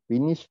 is to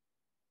finish.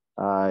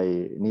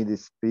 I need to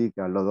speak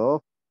a lot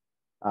of.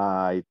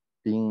 I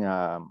think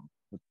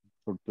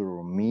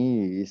for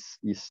me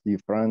is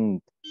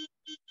different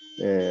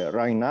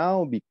right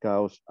now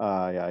because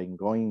I'm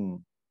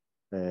going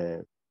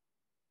to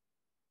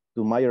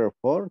my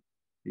airport.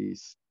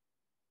 Is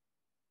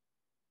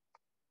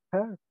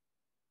her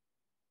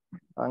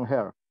and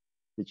her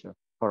teacher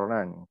for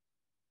learning.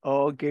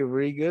 Okay,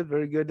 very good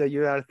that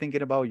you are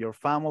thinking about your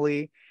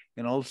family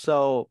and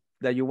also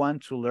that you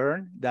want to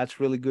learn. That's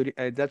really good.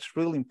 That's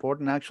really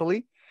important,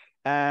 actually.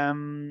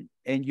 And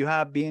you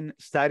have been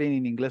studying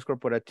in Inglés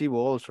Corporativo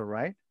also,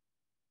 right?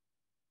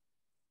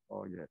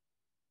 Oh, yeah.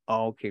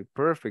 Okay,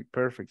 perfect,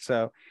 perfect.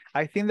 So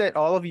I think that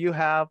all of you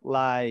have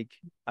like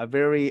a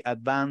very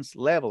advanced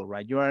level,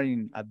 right? You are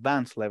in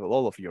advanced level,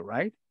 all of you,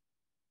 right?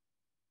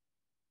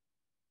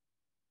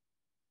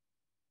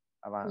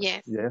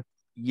 Yes. Yes.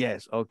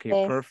 Yes. Okay.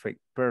 Yes. Perfect.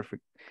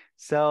 Perfect.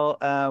 So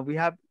we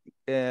have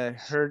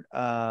heard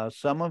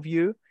some of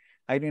you.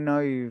 I don't know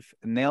if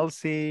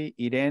Nelsie,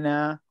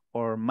 Irena,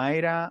 or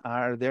Mayra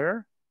are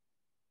there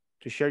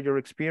to share your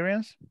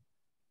experience.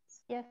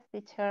 Yes,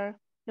 teacher.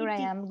 Here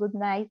I am. Good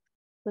night.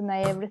 Good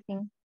night,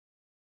 everything.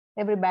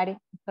 Everybody.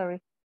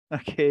 Sorry.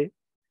 Okay.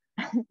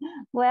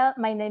 Well,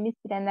 my name is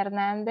Irene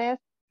Hernandez.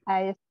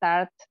 I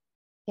start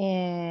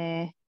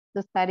to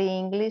study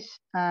English,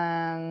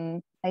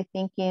 I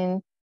think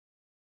in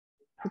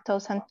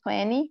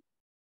 2020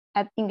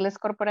 at Inglés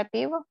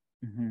Corporativo.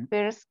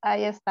 First,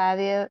 I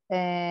studied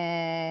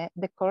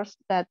the course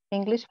that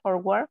English for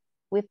Work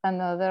with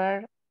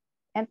another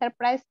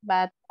enterprise,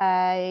 but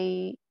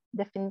I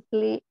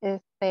definitely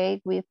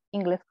stayed with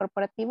Inglés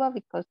Corporativo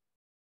because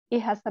it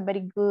has a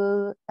very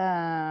good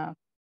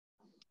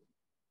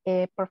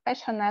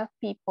professional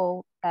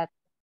people that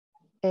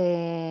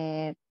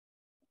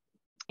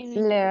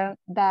learn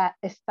that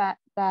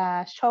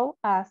show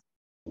us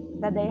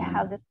that they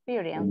have the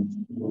experience.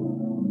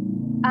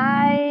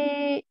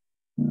 I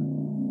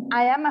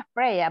am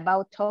afraid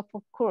about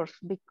TOEFL course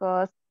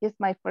because it's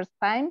my first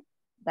time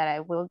that I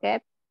will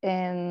get,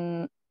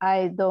 and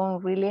I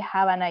don't really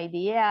have an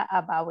idea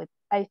about it.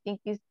 I think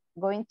it's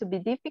going to be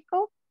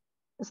difficult,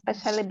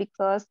 especially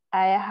because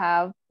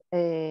I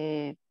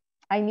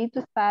need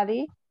to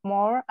study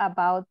more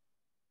about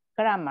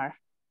grammar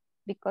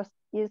because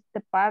it's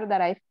the part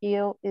that I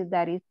feel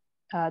that is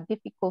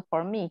difficult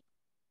for me.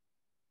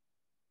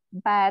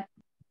 But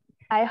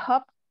I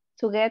hope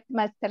to get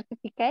my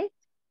certificate,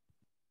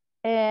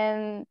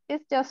 and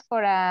it's just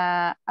for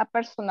a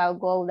personal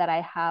goal that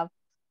I have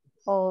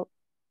all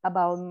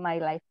about my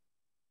life.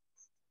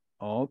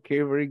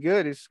 Okay, very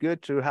good. It's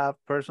good to have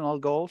personal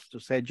goals, to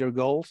set your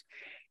goals.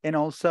 And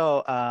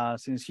also,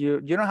 since you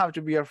don't have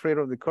to be afraid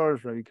of the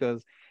course, right?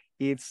 Because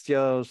it's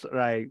just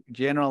like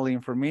general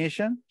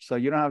information. So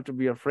you don't have to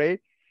be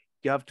afraid.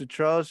 You have to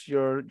trust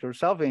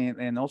yourself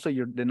and also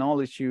the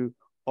knowledge you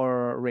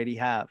already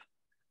have.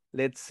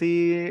 Let's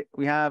see.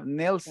 We have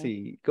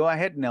Nelsie. Go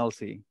ahead,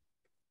 Nelsie.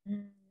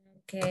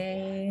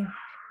 Okay.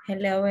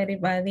 Hello,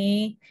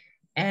 everybody.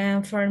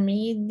 And for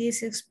me,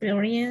 this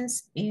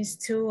experience is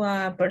to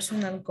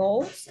personal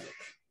goals.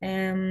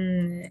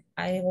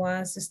 I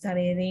was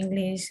studying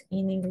English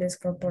in Inglés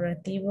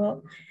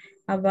Corporativo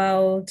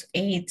about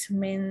 8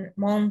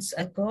 months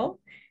ago.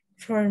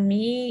 For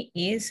me,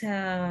 is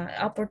an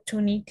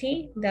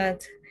opportunity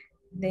that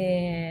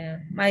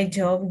my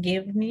job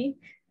gave me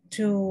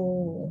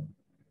to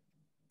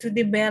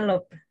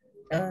develop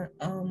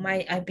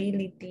my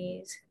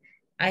abilities.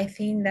 I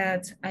think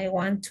that I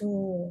want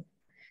to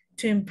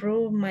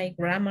improve my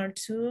grammar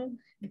too,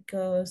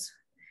 because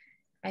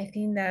I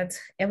think that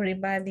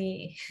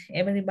everybody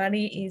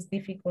is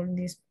difficult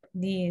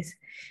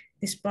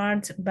this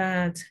part,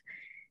 but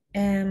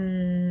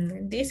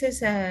this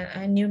is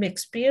a new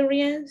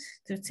experience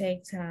to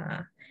take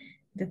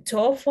the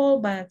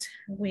TOEFL, but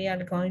we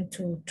are going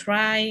to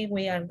try,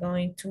 we are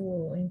going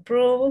to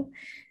improve,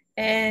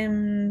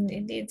 and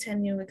it's a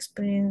new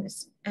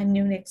experience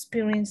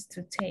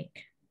to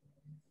take.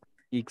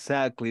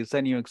 Exactly, it's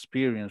a new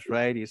experience,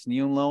 right? It's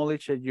new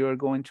knowledge that you're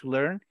going to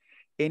learn,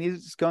 and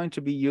it's going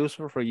to be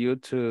useful for you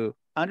to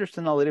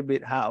understand a little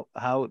bit how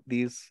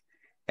this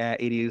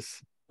it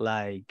is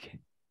like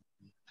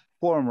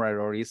formed, right,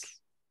 or is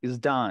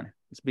done.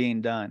 It's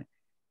being done.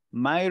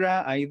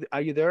 Myra,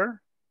 are you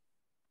there?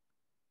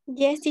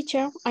 Yes,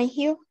 teacher, I'm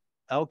here.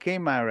 Okay,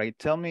 Myra,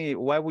 tell me,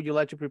 why would you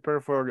like to prepare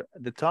for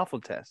the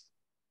TOEFL test?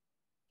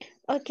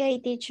 Okay,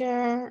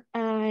 teacher,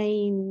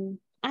 I'm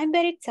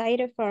very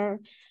excited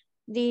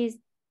this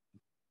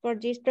for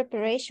this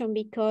preparation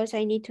because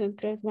I need to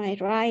improve my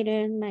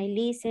writing, my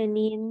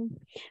listening,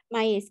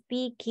 my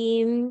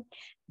speaking,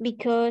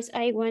 because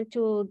I want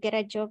to get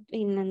a job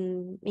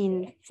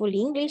in full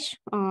English,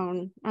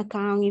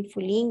 account in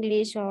full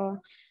English, or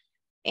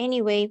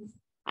anyway,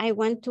 I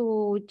want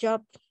to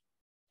job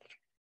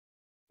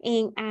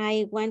and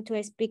I want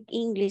to speak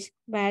English,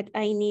 but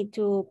I need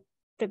to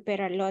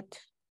prepare a lot.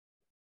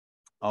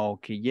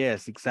 Okay,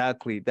 yes,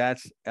 exactly.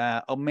 That's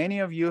many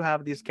of you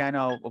have this kind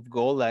of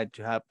goal, like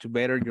to have to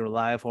better your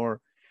life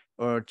or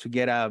to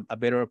get a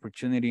better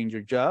opportunity in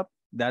your job.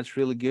 That's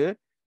really good.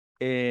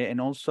 And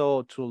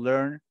also to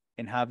learn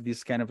and have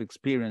this kind of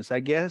experience.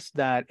 I guess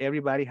that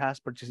everybody has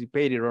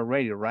participated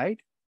already, right?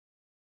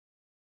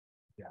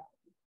 Yeah.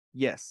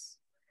 Yes.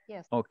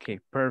 Yes. Okay,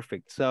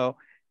 perfect. So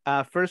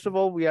first of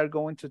all, we are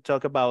going to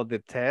talk about the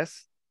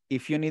test.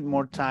 If you need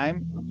more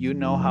time, you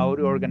know how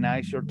to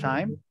organize your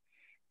time.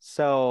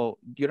 So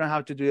you don't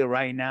have to do it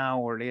right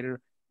now or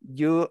later.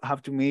 You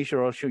have to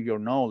measure also your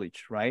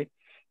knowledge, right?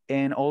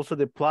 And also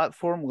the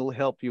platform will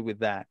help you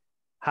with that.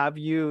 Have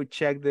you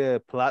checked the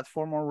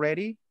platform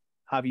already?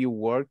 Have you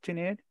worked in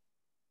it?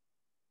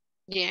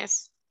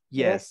 Yes.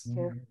 Yes.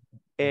 Yes.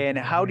 And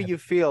how do you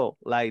feel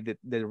like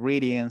the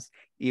readings?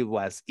 It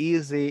was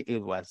easy,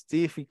 it was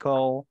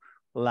difficult,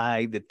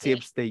 like the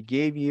tips they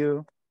gave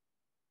you?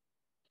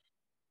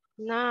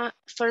 No,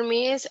 for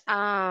me it's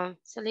a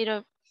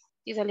little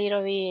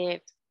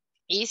bit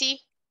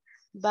easy,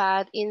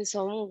 but in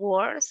some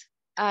words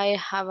I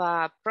have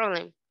a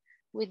problem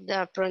with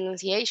the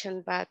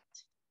pronunciation, but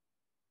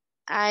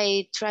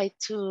I try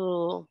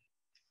to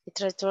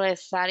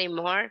study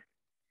more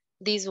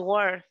this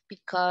word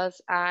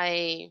because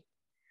I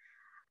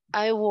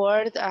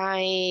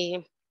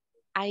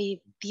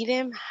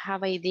didn't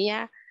have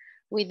idea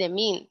with the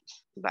mean,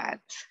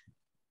 but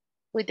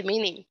with the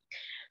meaning.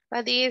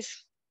 But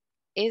is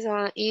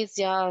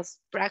just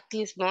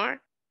practice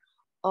more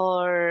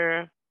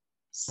or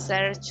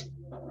search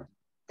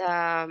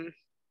the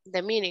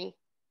meaning.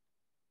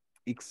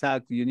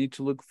 Exactly. You need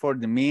to look for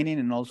the meaning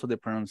and also the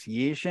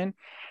pronunciation.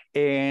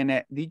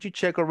 And did you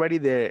check already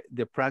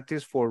the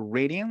practice for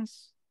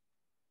readings,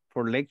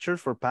 for lectures,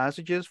 for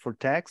passages, for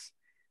text?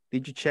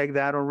 Did you check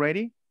that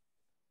already?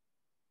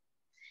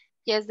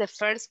 Yes, the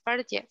first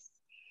part, yes.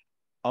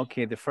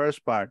 Okay, the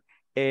first part.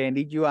 And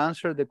did you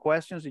answer the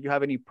questions? Did you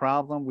have any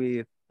problem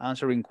with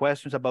answering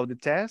questions about the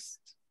test?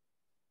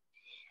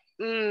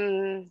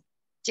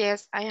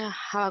 Yes, I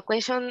have a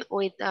question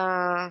with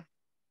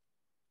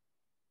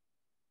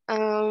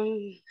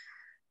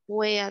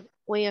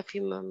wait a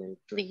few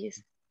moments,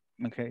 please.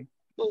 Okay.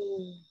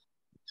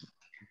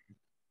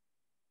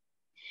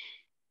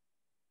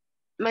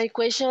 My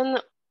question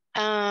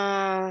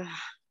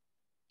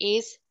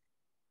is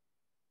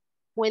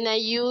when I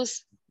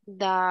use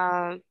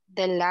at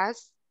the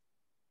last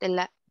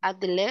and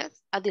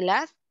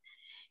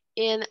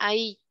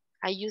I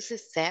use a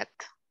set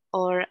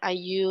or I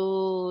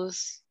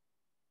use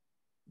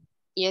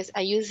a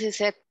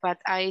set, but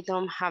I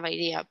don't have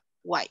idea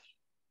why.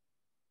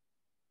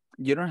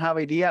 You don't have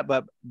idea,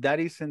 but that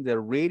is in the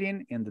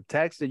reading, in the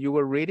text that you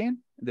were reading,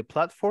 the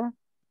platform?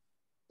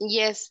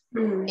 Yes,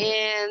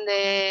 and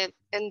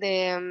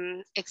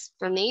the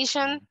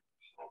explanation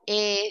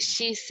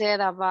she said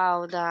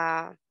about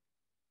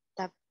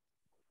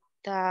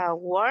the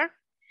word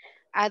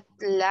at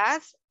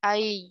last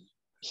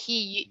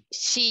she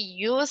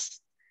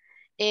used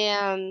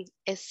a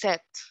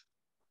set,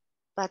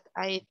 but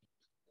I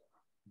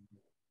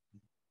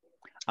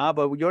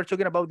But you're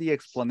talking about the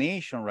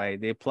explanation, right?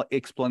 The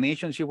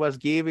explanation she was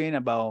giving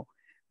about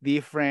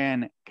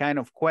different kind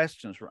of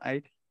questions,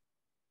 right?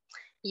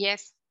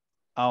 yes.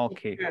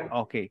 Okay,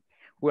 okay.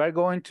 We are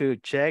going to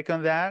check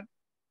on that.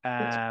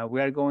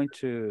 We are going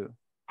to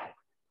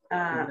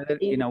do that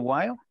in a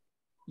while.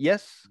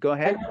 Yes, go I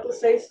ahead. want to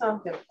say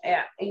something.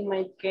 Yeah, in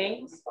my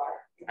case,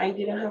 I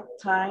didn't have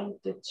time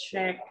to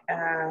check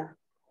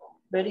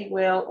very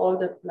well all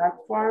the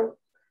platform.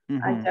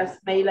 I just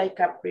made like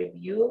a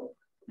preview.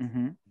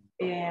 Mm-hmm.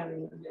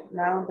 And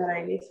now that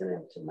I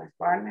listen to my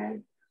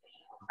partner,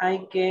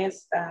 I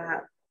guess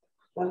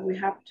what we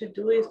have to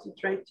do is to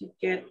try to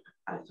get,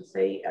 as to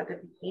say at the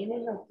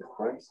beginning of the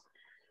course,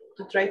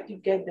 to try to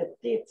get the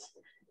tips,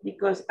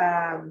 because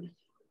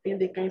in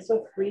the case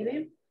of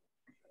reading,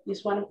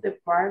 is one of the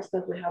parts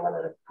that we have a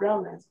lot of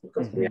problems,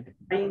 because we are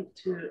trying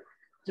to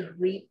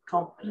read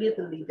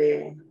completely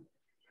the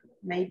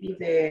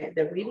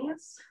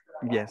readings.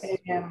 Yes.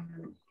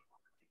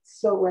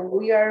 So when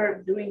we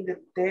are doing the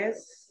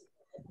test,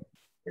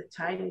 the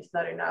time is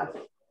not enough.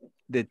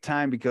 The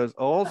time, because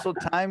also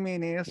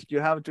timing is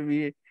you have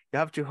to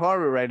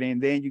hurry, right?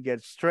 And then you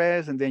get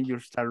stressed, and then you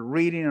start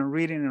reading and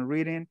reading and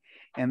reading,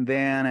 and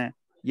then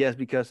yes,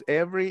 because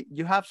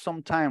you have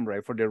some time,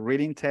 right? For the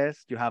reading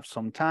test, you have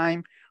some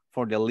time.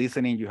 For the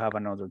listening, you have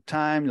another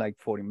time, like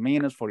 40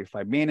 minutes,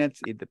 45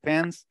 minutes, it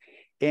depends.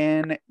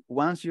 And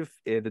once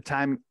the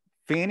time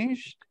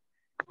finishes,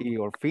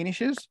 you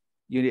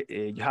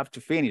have to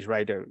finish,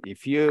 right?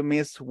 If you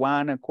miss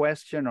one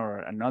question or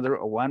another,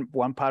 or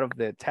one part of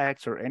the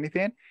text or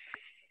anything,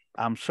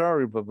 I'm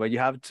sorry, but you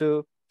have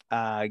to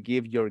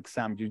give your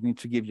exam. You need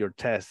to give your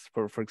test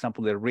for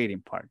example, the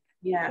reading part.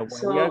 Yeah.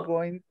 So when we are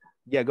going,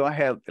 yeah, go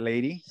ahead,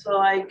 lady. So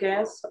I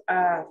guess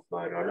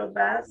for all of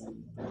us,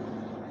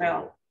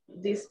 well,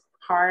 this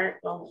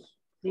part of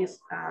this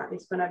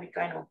is gonna be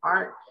kind of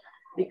hard,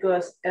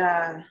 because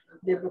the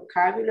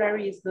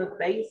vocabulary is not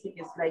basic.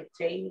 It's like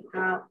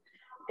technical,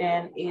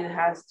 and it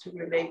has to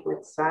relate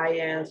with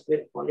science,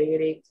 with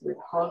politics, with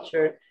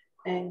culture.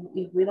 And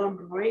if we don't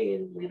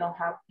read, we don't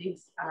have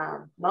this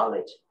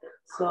knowledge.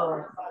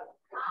 So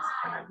it's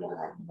gonna be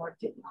like more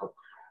difficult.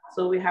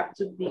 So we have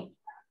to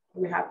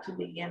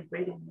begin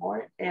reading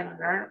more and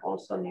learn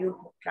also new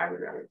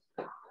vocabulary.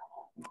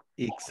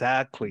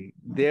 Exactly.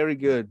 Very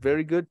good.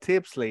 Very good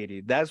tips,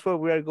 lady. That's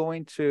what we are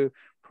going to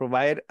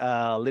provide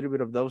a little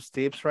bit of those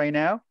tips right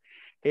now.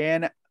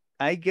 And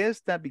I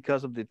guess that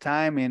because of the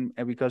time and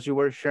because you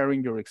were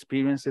sharing your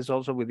experiences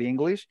also with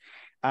English,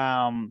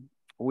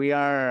 we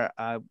are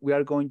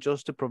going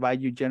just to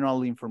provide you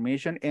general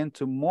information. And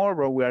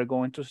tomorrow we are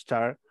going to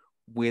start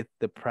with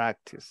the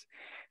practice.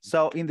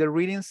 So in the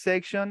reading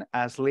section,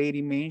 as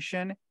lady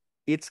mentioned,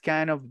 it's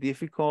kind of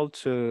difficult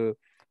to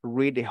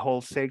read the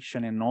whole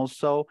section, and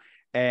also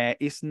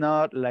it's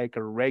not like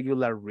a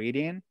regular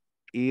reading.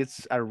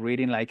 It's a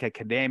reading like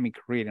academic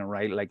reading,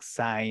 right? Like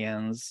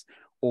science,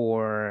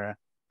 or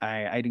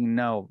I don't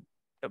know,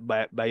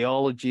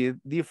 biology,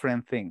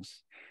 different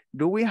things.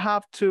 Do we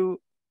have to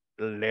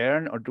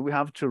learn, or do we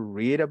have to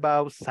read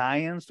about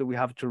science? Do we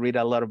have to read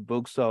a lot of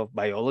books of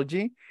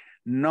biology?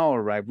 No,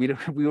 right? We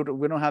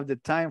don't have the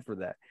time for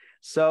that.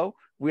 So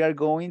we are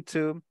going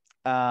to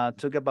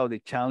talk about the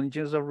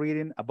challenges of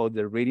reading, about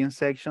the reading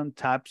section,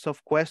 types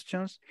of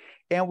questions,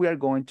 and we are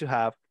going to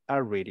have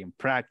a reading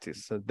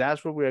practice. So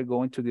that's what we are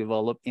going to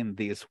develop in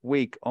this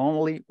week,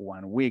 only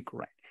 1 week,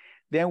 right?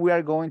 Then we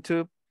are going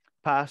to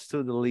pass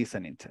to the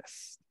listening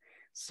test.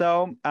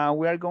 So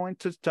we are going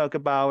to talk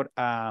about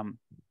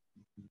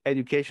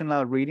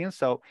educational reading.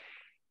 So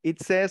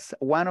it says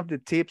one of the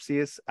tips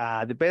is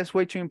the best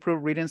way to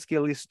improve reading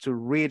skill is to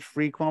read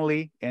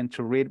frequently and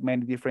to read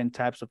many different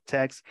types of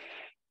texts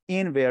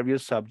in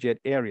various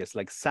subject areas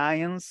like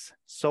science,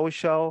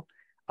 social,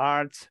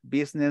 arts,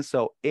 business.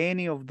 So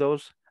any of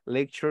those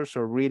lectures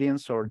or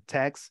readings or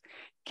texts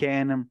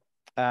can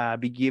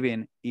be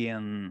given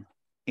in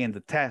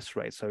the test,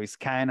 right? So it's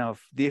kind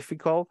of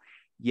difficult,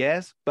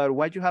 yes, but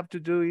what you have to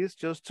do is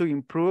just to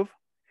improve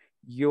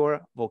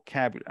your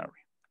vocabulary.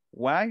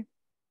 Why?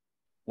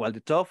 Well,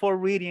 the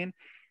TOEFL reading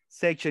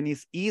section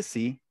is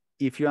easy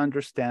if you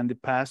understand the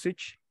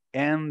passage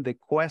and the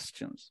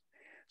questions.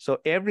 So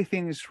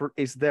everything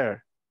is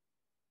there.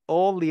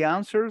 All the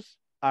answers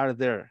are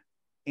there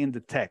in the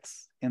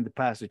text, in the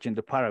passage, in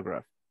the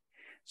paragraph.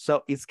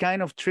 So it's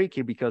kind of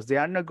tricky because they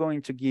are not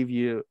going to give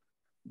you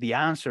the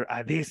answer,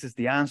 this is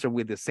the answer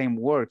with the same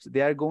words.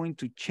 They are going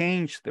to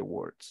change the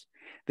words.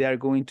 They are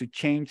going to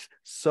change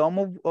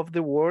some of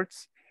the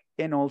words,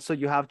 and also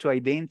you have to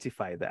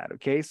identify that,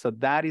 okay? So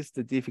that is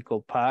the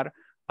difficult part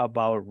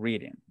about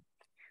reading.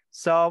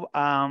 So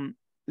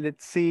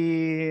let's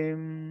see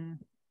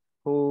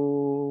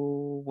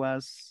who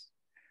was,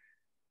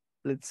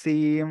 let's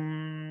see,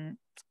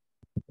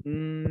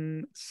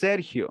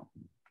 Sergio.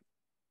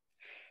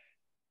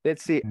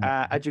 Let's see,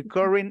 at your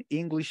current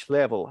English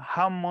level,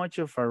 how much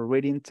of a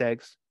reading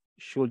text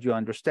should you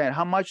understand?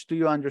 How much do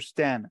you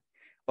understand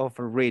of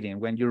a reading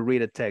when you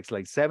read a text?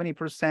 Like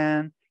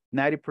 70%,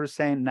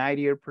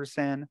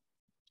 90%,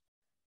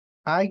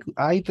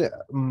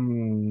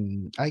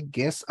 90%? I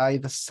guess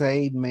I'd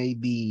say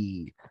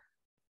maybe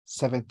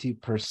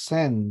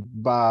 70%,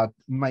 but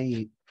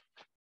my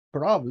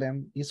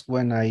problem is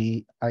when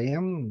I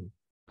am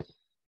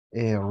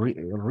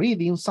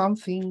reading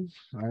something,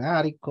 an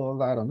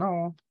article, I don't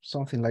know,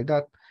 something like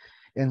that,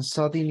 and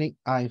suddenly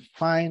I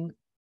find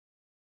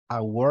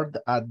a word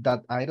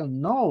that I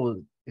don't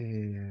know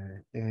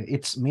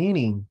its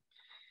meaning,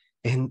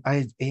 and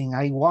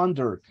I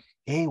wonder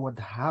hey, what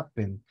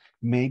happened?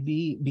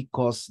 Maybe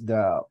because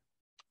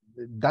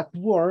that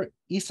word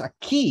is a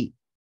key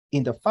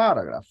in the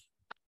paragraph.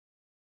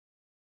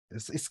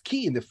 It's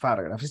key in the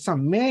paragraph. It's a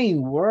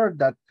main word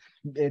that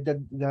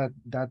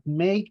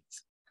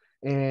makes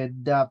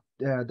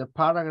the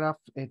paragraph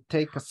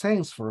take a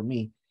sense for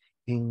me.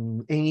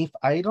 And if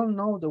I don't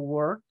know the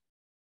word,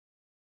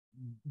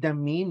 the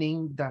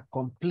meaning, the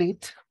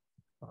complete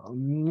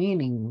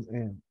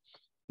meaning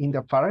in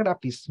the paragraph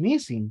is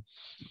missing.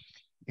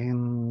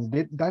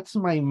 And that's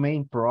my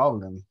main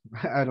problem.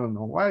 I don't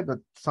know why, but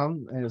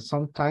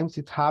sometimes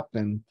it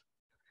happens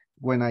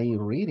when I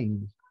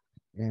reading,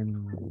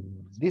 and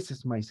this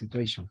is my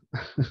situation.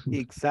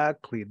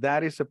 Exactly.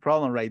 That is the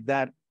problem, right?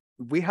 That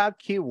we have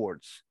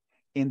keywords.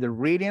 In the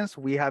readings,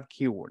 we have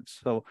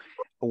keywords. So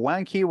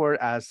one keyword,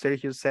 as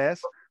Sergio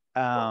says,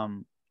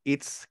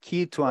 it's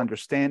key to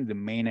understand the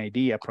main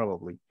idea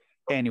probably.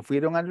 And if we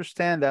don't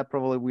understand that,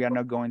 probably we are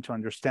not going to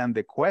understand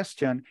the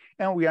question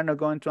and we are not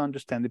going to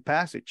understand the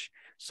passage.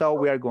 So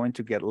we are going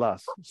to get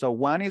lost. So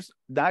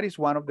that is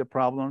one of the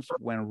problems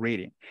when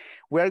reading.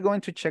 We are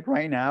going to check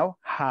right now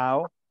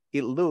how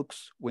it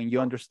looks when you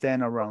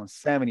understand around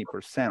 70%,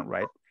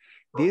 right?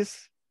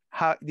 This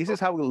is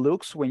how it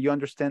looks when you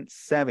understand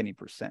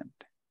 70%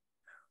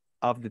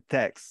 of the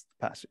text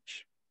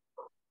passage.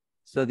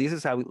 So this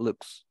is how it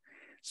looks.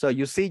 So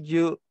you see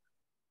you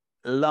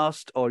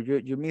lost or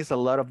you miss a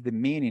lot of the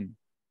meaning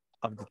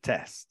of the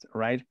text,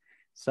 right?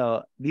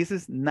 So this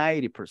is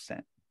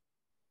 90%.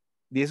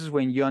 This is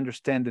when you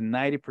understand the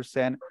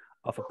 90%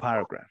 of a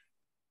paragraph.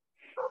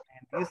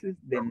 And this is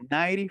the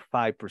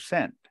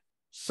 95%.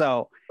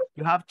 So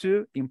you have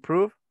to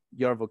improve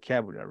your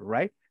vocabulary,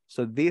 right?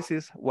 So this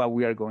is what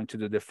we are going to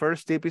do. The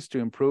first tip is to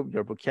improve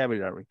your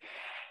vocabulary.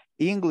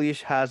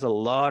 English has a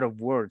lot of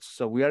words.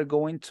 So we are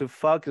going to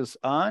focus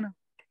on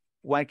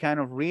what kind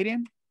of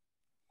reading?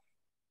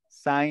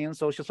 Science,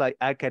 social, like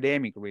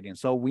academic reading.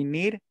 So we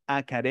need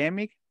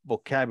academic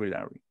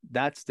vocabulary.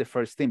 That's the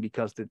first thing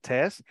because the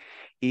test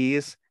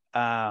is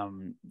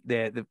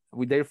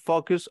they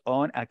focus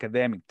on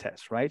academic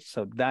tests, right?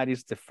 So that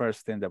is the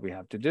first thing that we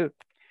have to do.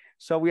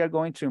 So we are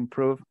going to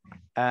improve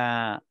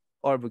our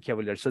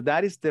vocabulary. So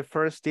that is the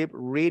first tip.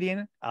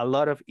 Reading a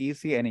lot of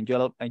easy and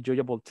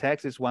enjoyable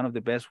text is one of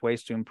the best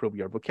ways to improve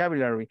your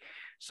vocabulary.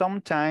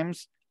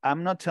 Sometimes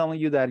I'm not telling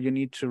you that you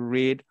need to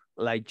read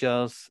like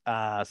just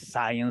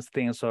science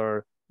things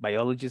or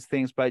biology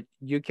things, but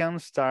you can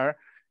start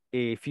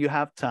if you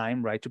have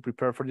time, right, to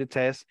prepare for the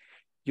test.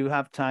 You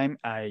have time,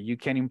 you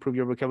can improve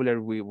your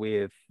vocabulary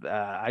with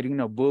I don't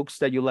know, books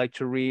that you like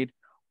to read,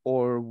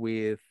 or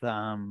with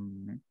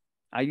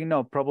I don't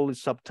know, probably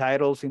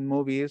subtitles in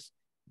movies.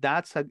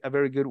 That's a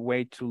very good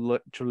way to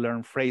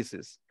learn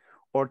phrases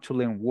or to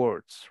learn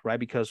words, right?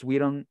 Because we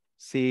don't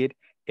see it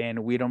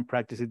and we don't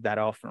practice it that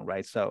often,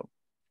 right? So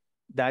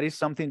that is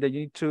something that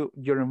you need to,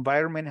 your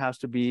environment has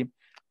to be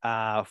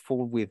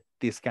full with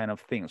these kind of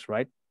things,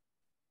 right?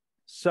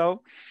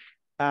 So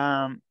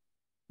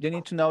you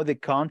need to know the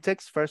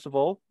context. First of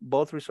all,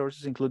 both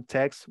resources include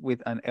text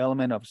with an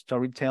element of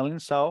storytelling.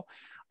 So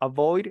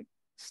avoid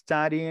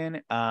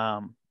studying,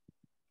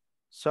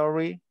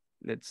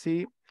 let's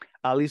see,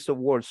 a list of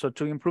words. So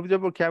to improve the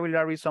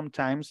vocabulary,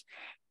 sometimes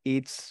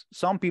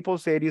some people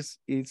say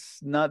it's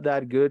not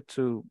that good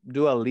to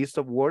do a list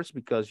of words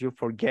because you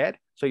forget.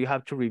 So you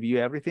have to review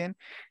everything.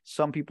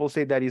 Some people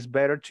say that it's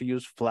better to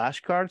use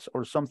flashcards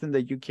or something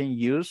that you can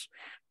use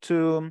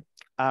to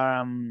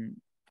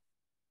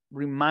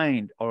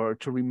remind or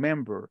to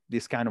remember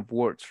this kind of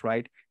words,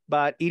 right?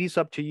 But it is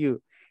up to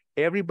you.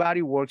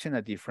 Everybody works in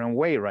a different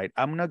way, right?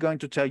 I'm not going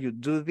to tell you,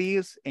 do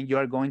this, and you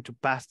are going to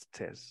pass the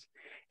test.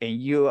 And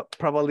you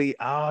probably,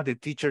 oh, the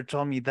teacher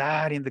told me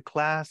that in the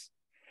class,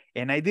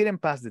 and I didn't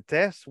pass the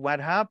test. What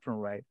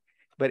happened, right?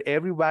 But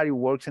everybody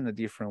works in a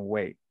different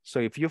way. So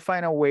if you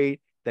find a way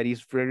that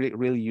is really,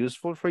 really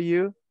useful for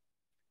you,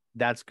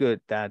 that's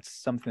good. That's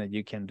something that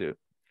you can do.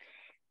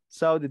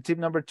 So the tip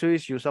number 2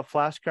 is use a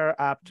flashcard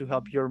app to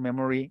help your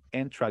memory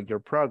and track your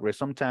progress.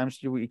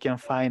 Sometimes you can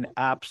find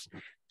apps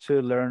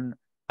to learn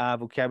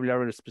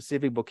vocabulary,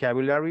 specific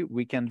vocabulary.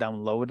 We can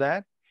download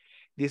that.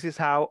 This is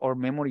how our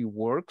memory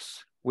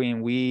works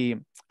when we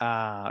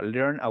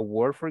learn a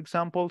word, for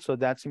example. So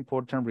that's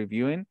important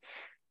reviewing.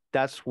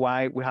 That's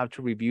why we have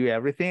to review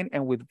everything.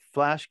 And with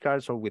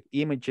flashcards or with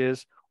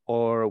images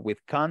or with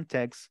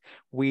context,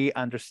 we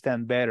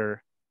understand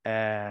better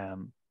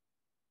the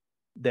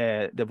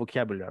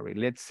vocabulary.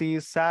 Let's see,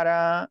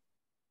 Sarah.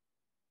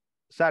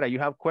 Sarah, you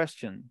have a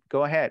question.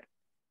 Go ahead.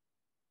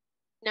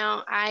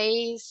 No,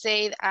 I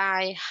said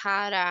I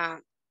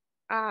had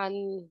a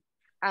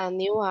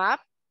new app,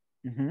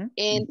 and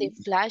the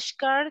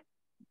flashcard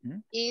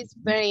is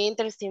very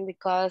interesting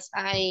because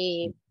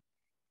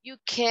you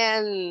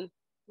can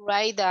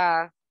write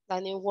the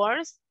new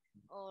words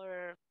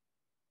or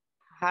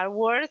hard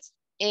words,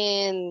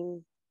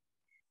 and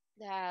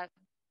the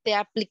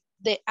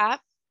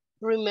app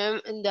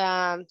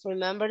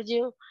remember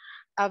you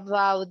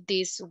about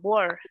this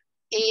word.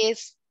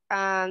 Is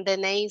the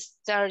next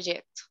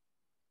target.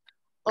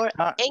 or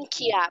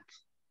Enki app.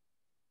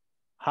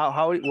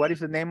 What is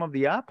the name of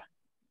the app?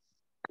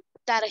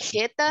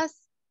 Tarjetas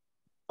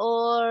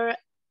or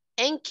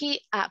Enki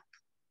app.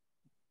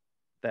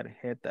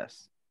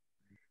 Tarjetas.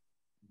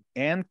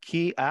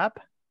 Enki app?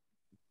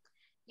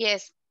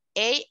 Yes,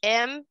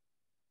 AMKIAPP.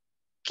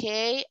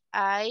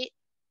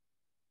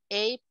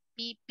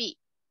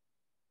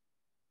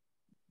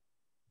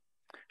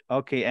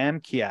 Okay,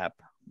 Enki app.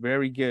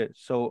 Very good.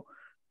 So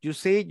you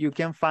see, you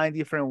can find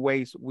different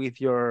ways with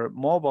your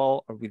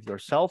mobile or with your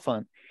cell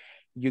phone.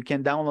 You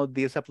can download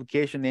this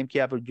application, Enki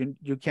app, or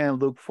you can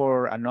look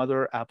for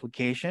another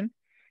application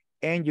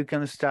and you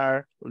can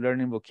start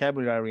learning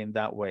vocabulary in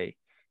that way.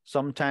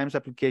 Sometimes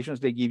applications,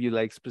 they give you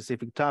like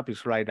specific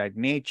topics, right? Like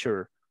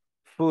nature,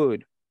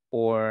 food,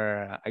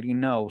 or I don't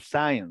know,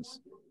 science.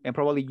 And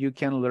probably you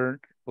can learn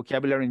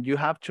vocabulary and you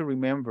have to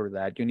remember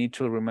that. You need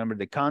to remember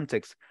the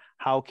context.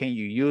 How can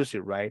you use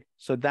it, right?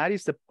 So that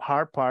is the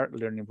hard part,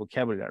 learning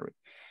vocabulary.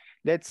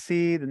 Let's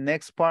see the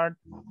next part.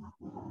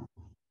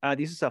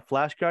 This is a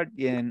flashcard,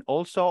 and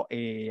also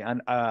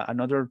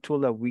another tool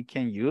that we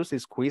can use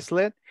is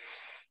Quizlet.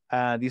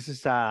 This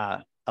is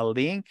a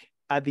link.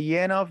 At the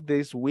end of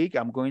this week,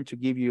 I'm going to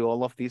give you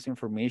all of this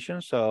information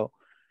so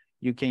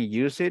you can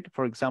use it.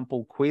 For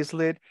example,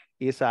 Quizlet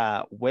is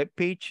a web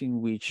page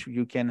in which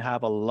you can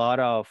have a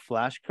lot of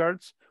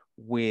flashcards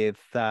with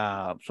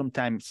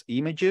sometimes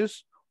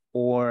images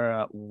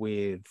or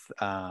with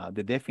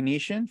the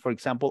definition. For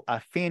example,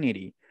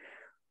 affinity.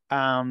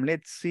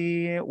 Let's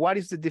see, what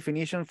is the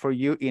definition for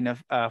you in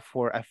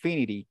for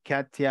affinity?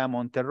 Katia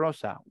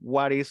Monterrosa,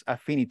 what is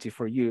affinity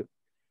for you?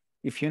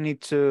 If you need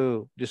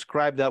to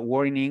describe that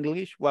word in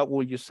English, what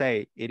would you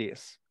say it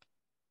is?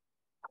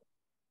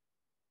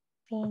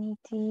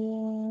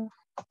 Affinity.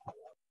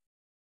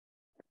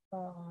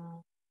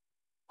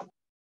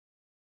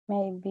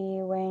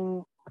 Maybe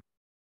when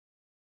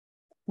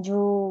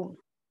you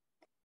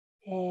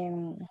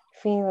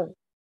feel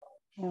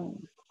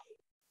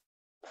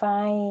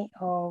fine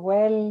or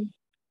well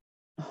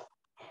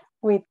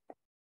with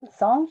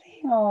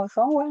something or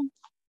someone.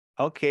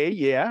 Okay,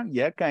 yeah,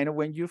 kind of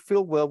when you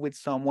feel well with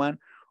someone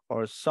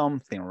or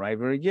something, right?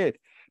 Very good.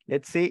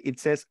 Let's see, it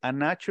says a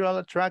natural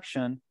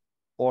attraction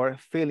or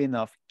feeling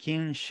of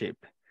kinship.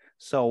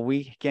 So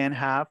we can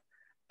have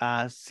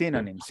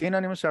synonyms.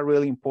 Synonyms are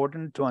really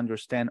important to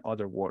understand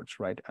other words,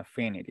 right?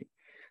 Affinity.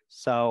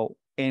 So,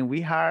 and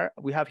we have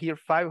here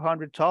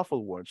 500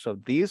 TOEFL words. So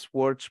these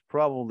words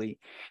probably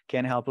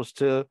can help us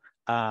to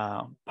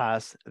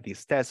pass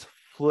this test.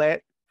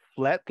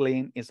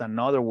 Fledgling is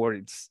another word.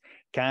 It's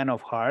kind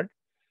of hard,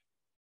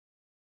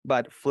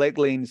 but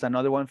fledgling is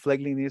another one.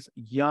 Fledgling is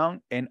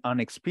young and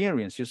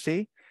unexperienced, you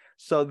see?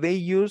 So they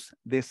use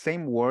the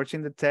same words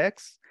in the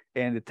text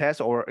and the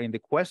test or in the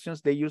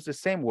questions, they use the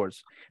same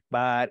words,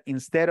 but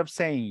instead of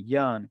saying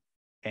young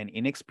and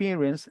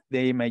inexperienced,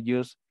 they may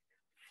use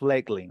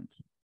fledgling,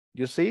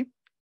 you see?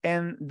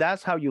 And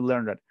that's how you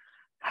learn that.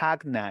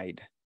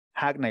 Hackneyed,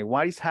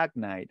 what is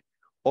hackneyed?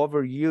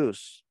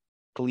 Overuse,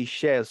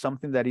 cliche,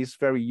 something that is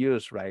very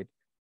used, right?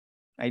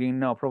 I don't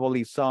know,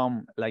 probably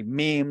some like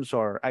memes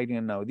or I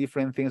don't know,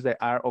 different things that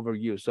are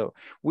overused. So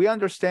we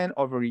understand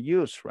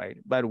overuse, right?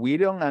 But we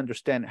don't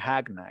understand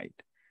hackneyed.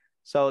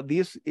 So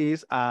this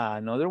is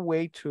another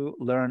way to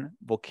learn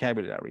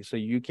vocabulary. So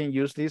you can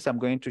use this. I'm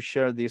going to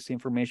share this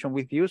information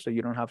with you so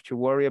you don't have to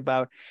worry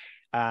about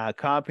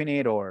copying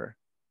it or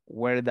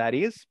where that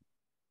is.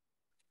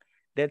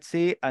 Let's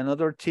see,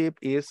 another tip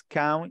is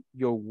count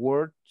your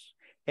words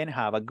and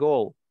have a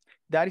goal.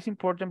 That is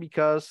important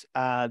because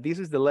this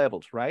is the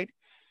levels, right?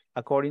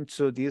 According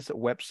to this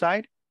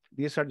website,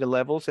 these are the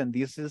levels and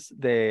this is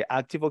the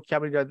active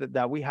vocabulary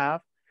that we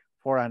have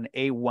for an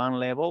A1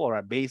 level or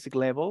a basic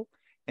level.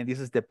 And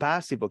this is the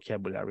passive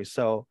vocabulary.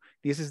 So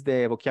this is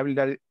the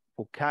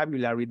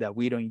vocabulary that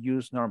we don't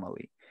use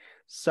normally.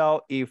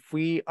 So if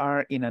we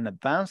are in an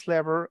advanced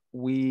level,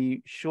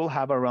 we should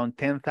have around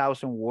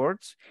 10,000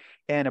 words,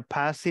 and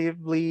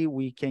passively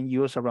we can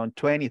use around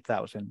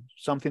 20,000,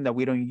 something that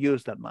we don't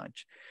use that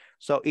much.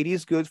 So it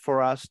is good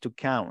for us to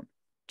count,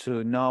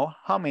 to know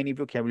how many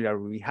vocabulary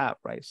we have,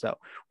 right? So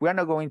we are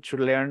not going to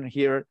learn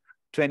here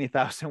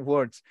 20,000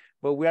 words,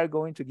 but we are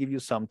going to give you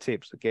some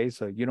tips, okay?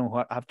 So you don't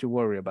have to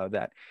worry about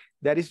that.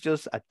 That is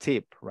just a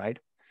tip, right?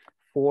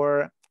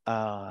 For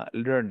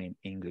learning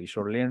English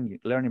or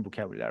learning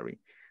vocabulary.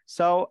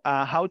 So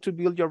how to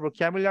build your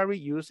vocabulary?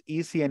 Use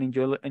easy and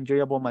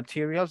enjoyable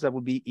materials that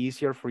will be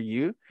easier for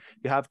you.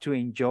 You have to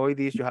enjoy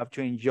this. You have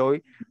to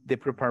enjoy the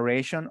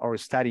preparation or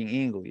studying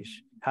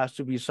English. It has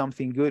to be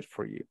something good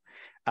for you.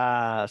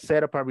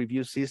 Set up a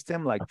review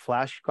system like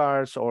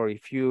flashcards, or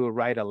if you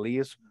write a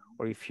list,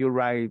 or if you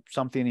write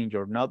something in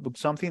your notebook,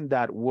 something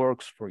that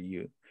works for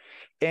you.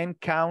 And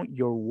count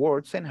your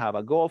words and have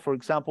a goal. For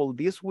example,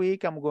 this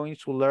week I'm going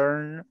to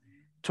learn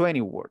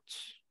 20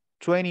 words,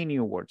 20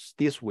 new words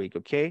this week,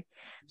 okay?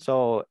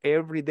 So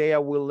every day I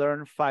will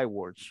learn 5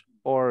 words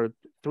or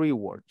 3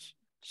 words.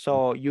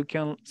 So you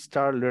can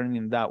start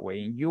learning that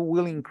way and you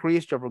will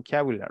increase your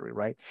vocabulary,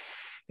 right?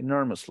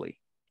 Enormously.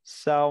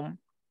 So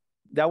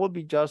that will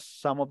be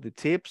just some of the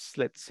tips.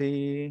 Let's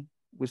see,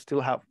 we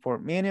still have 4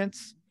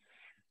 minutes.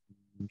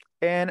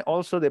 And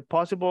also the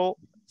possible,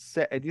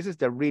 this is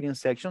the reading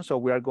section. So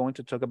we are going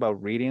to talk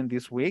about reading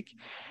this week.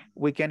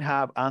 We can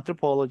have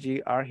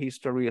anthropology, art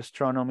history,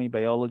 astronomy,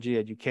 biology,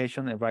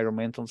 education,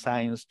 environmental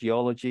science,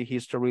 geology,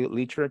 history,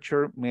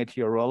 literature,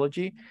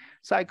 meteorology,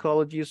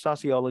 psychology,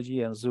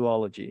 sociology, and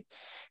zoology.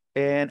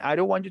 And I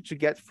don't want you to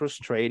get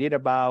frustrated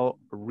about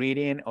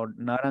reading or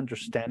not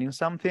understanding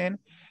something.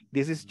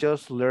 This is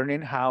just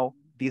learning how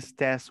these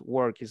tests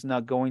work. It's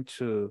not going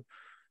to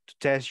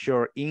test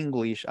your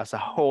English as a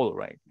whole,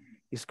 right?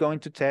 It's going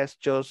to test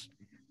just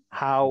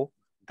how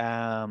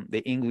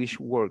the English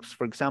works.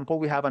 For example,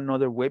 we have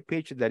another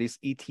webpage that is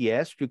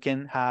ETS. You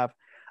can have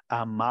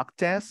a mock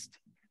test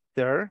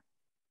there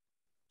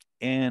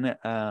and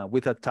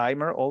with a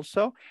timer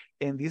also.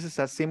 And this is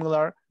a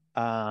similar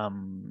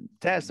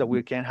test that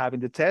we can have in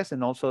the test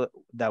and also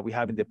that we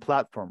have in the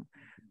platform.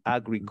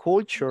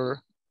 Agriculture,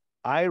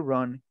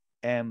 iron,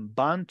 and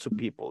Bantu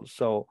people.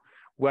 So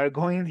we're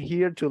going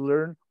here to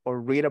learn or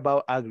read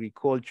about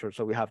agriculture.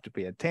 So we have to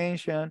pay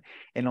attention.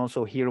 And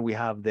also here we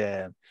have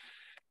the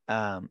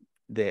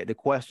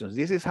questions.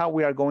 This is how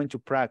we are going to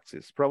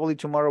practice. Probably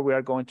tomorrow we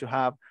are going to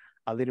have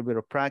a little bit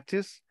of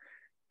practice.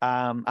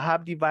 I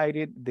have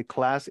divided the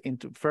class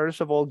into,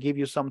 first of all, give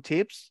you some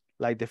tips,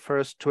 like the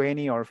first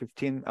 20 or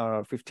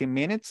 15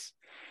 minutes.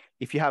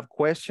 If you have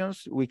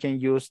questions, we can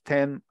use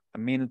 10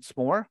 minutes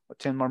more, or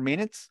 10 more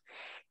minutes.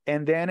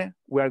 And then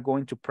we are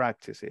going to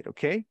practice it,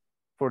 okay?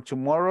 For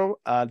tomorrow,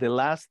 the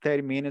last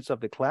 30 minutes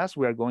of the class,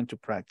 we are going to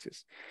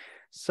practice.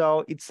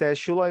 So it says,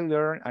 should I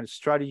learn a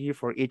strategy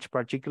for each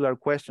particular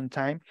question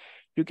time?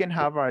 You can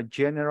have a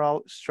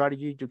general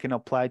strategy you can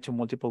apply to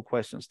multiple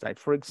questions type.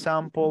 For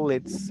example,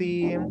 let's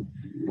see,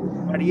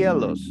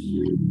 Marielos.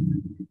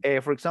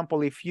 For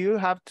example, if you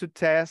have to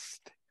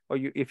test, or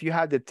if you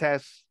have the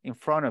test in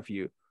front of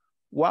you,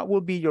 what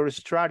will be your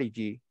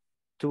strategy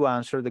to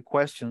answer the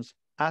questions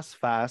as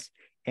fast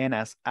and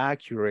as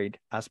accurate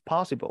as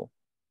possible?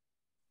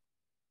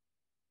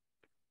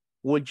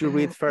 Would you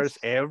read first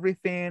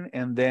everything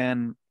and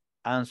then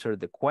answer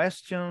the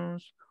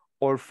questions?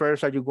 Or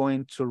first, are you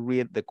going to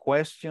read the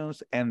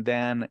questions and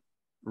then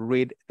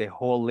read the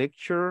whole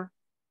lecture?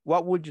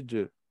 What would you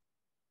do?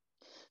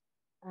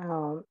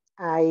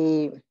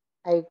 I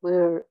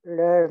will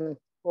learn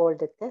all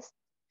the tests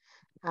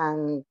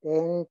and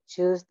then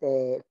choose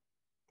the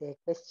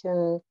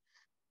question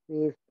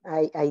with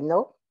I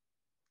know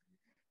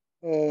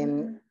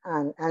and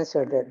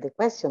answer the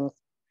questions.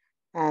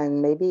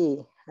 And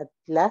maybe at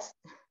last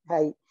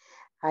I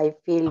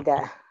feel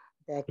that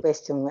the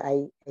question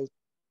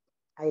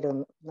I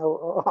don't know,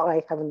 or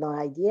I have no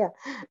idea.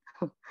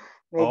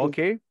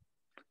 Okay.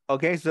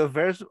 Okay, so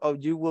first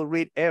you will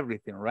read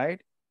everything, right?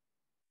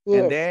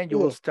 Yes, and then you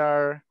will yes.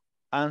 start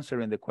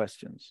answering the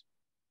questions.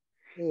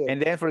 Yes.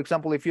 And then, for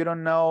example, if you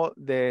don't know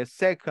the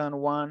second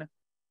one,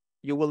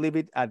 you will leave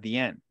it at the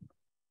end.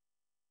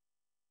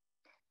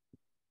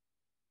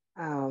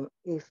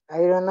 If I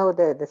don't know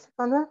the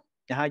second one?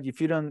 If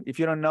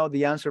you don't know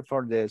the answer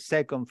for the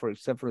second, for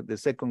example, the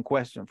second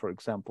question, for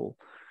example,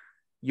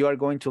 you are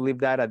going to leave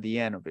that at the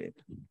end of it.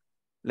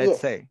 Let's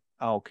say,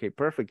 okay,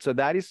 perfect. So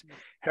that is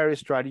her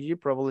strategy.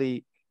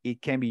 Probably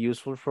it can be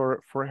useful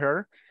for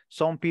her.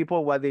 Some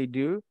people, what they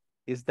do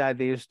is that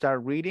they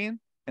start reading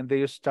and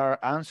they start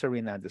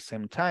answering at the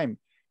same time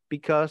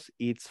because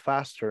it's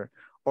faster.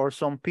 Or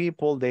some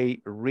people,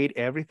 they read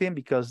everything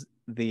because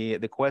the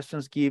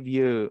questions give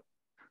you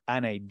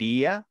an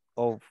idea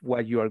of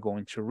what you are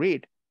going to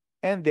read.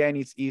 And then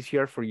it's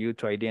easier for you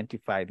to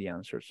identify the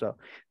answer. So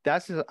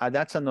that's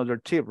another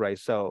tip, right?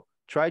 So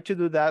try to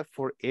do that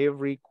for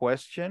every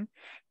question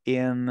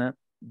in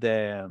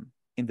the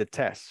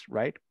test,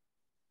 right?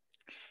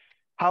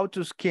 How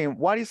to skim?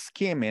 What is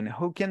skimming?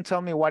 Who can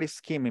tell me what is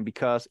skimming?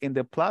 Because in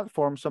the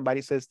platform,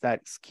 somebody says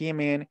that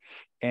skimming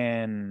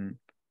and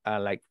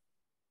like,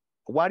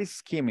 what is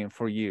skimming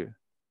for you?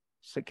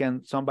 So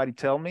can somebody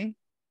tell me?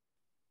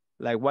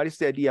 Like, what is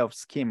the idea of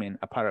skimming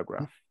a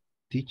paragraph?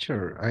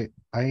 Teacher,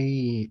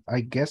 I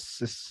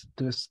guess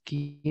to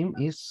skim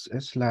is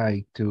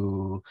like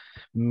to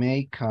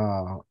make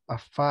a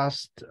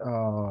fast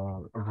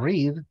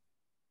read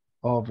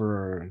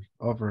over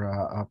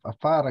a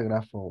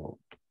paragraph or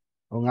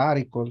an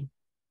article.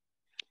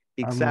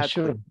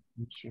 Exactly. I'm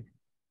not sure.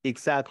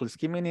 Exactly.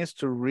 Skimming is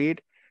to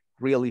read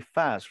really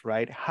fast,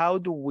 right? How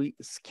do we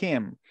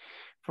skim?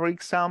 For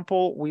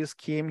example, we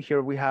skim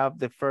here, we have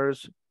the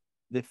first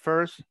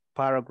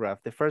paragraph.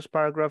 The first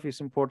paragraph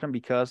is important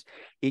because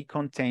it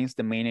contains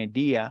the main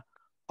idea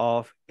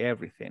of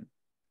everything.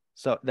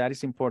 So that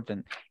is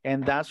important.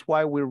 And that's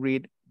why we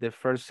read the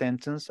first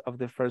sentence of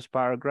the first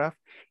paragraph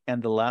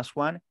and the last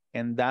one.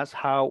 And that's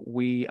how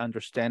we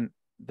understand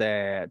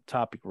the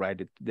topic,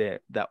 right?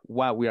 That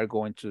what we are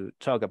going to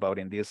talk about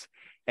in this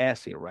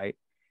essay, right?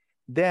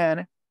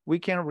 Then we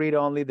can read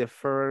only the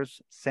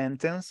first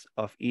sentence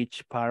of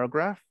each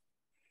paragraph.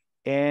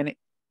 And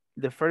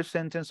the first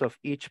sentence of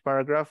each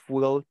paragraph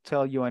will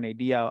tell you an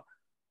idea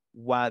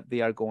what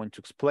they are going to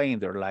explain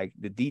there, like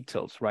the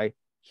details, right?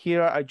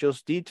 Here are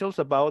just details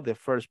about the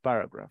first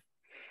paragraph.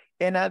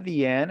 And at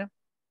the end,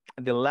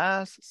 the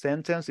last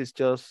sentence is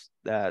just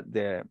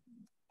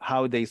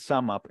how they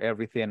sum up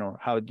everything or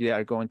how they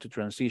are going to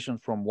transition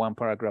from one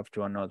paragraph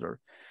to another.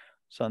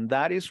 So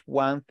that is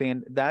one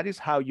thing, that is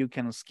how you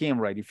can skim,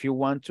 right? If you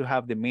want to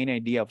have the main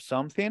idea of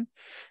something,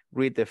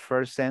 read the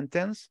first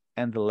sentence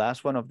and the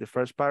last one of the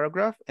first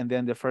paragraph, and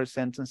then the first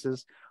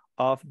sentences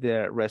of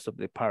the rest of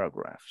the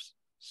paragraphs.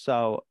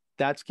 So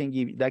that can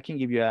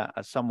give you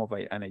a sum of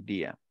an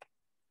idea.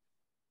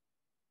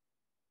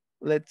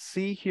 Let's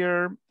see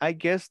here. I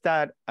guess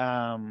that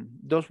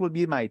those will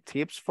be my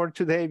tips for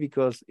today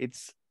because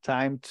it's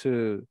time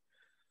to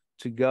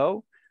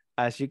go.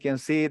 As you can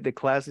see, the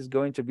class is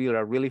going to be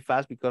really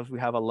fast because we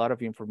have a lot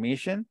of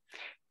information.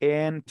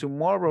 And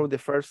tomorrow, the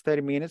first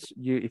 30 minutes,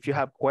 if you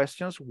have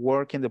questions,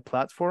 work in the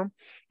platform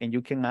and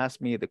you can ask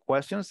me the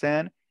questions.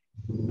 And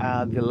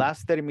the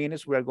last 30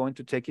 minutes, we are going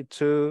to take it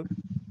to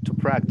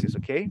practice,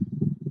 okay?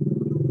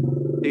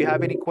 Do you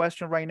have any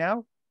question right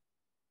now?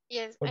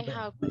 Yes, I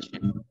have a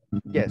question.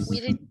 Yes.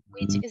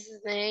 Which is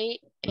the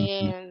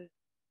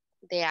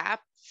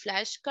app,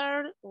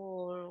 flashcard,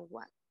 or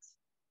what?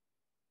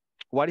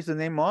 What is the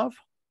name of?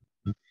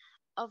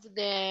 Of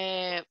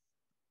the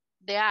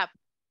app.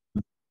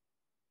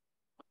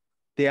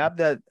 The app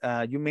that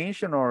you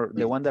mentioned or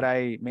the one that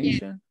I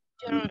mentioned?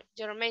 You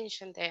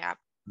mentioned the app.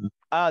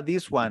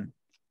 This one.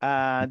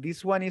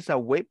 This one is a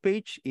web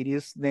page. It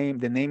is the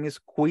name is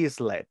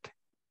Quizlet.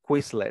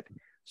 Quizlet.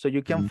 So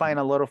you can find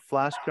a lot of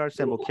flashcards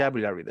and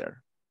vocabulary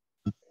there.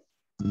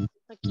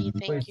 Okay,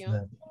 thank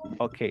you.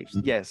 Okay,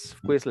 yes,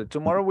 Quizlet.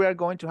 Tomorrow we are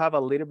going to have a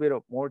little bit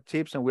of more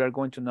tips and we are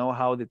going to know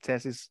how the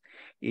test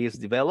is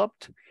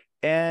developed.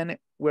 And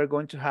we're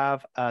going to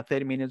have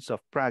 30 minutes of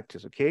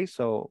practice, okay?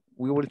 So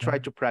we will try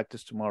to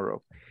practice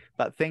tomorrow.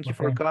 But thank you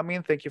for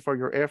coming. Thank you for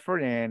your effort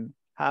and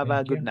have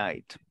a good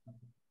night.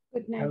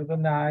 Good night. Have a good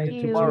night. See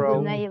you tomorrow.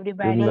 Good night,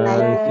 everybody. Good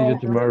night. See you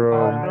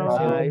tomorrow. Bye.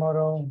 See you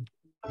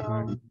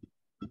tomorrow.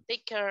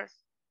 Take care.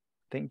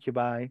 Thank you.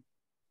 Bye.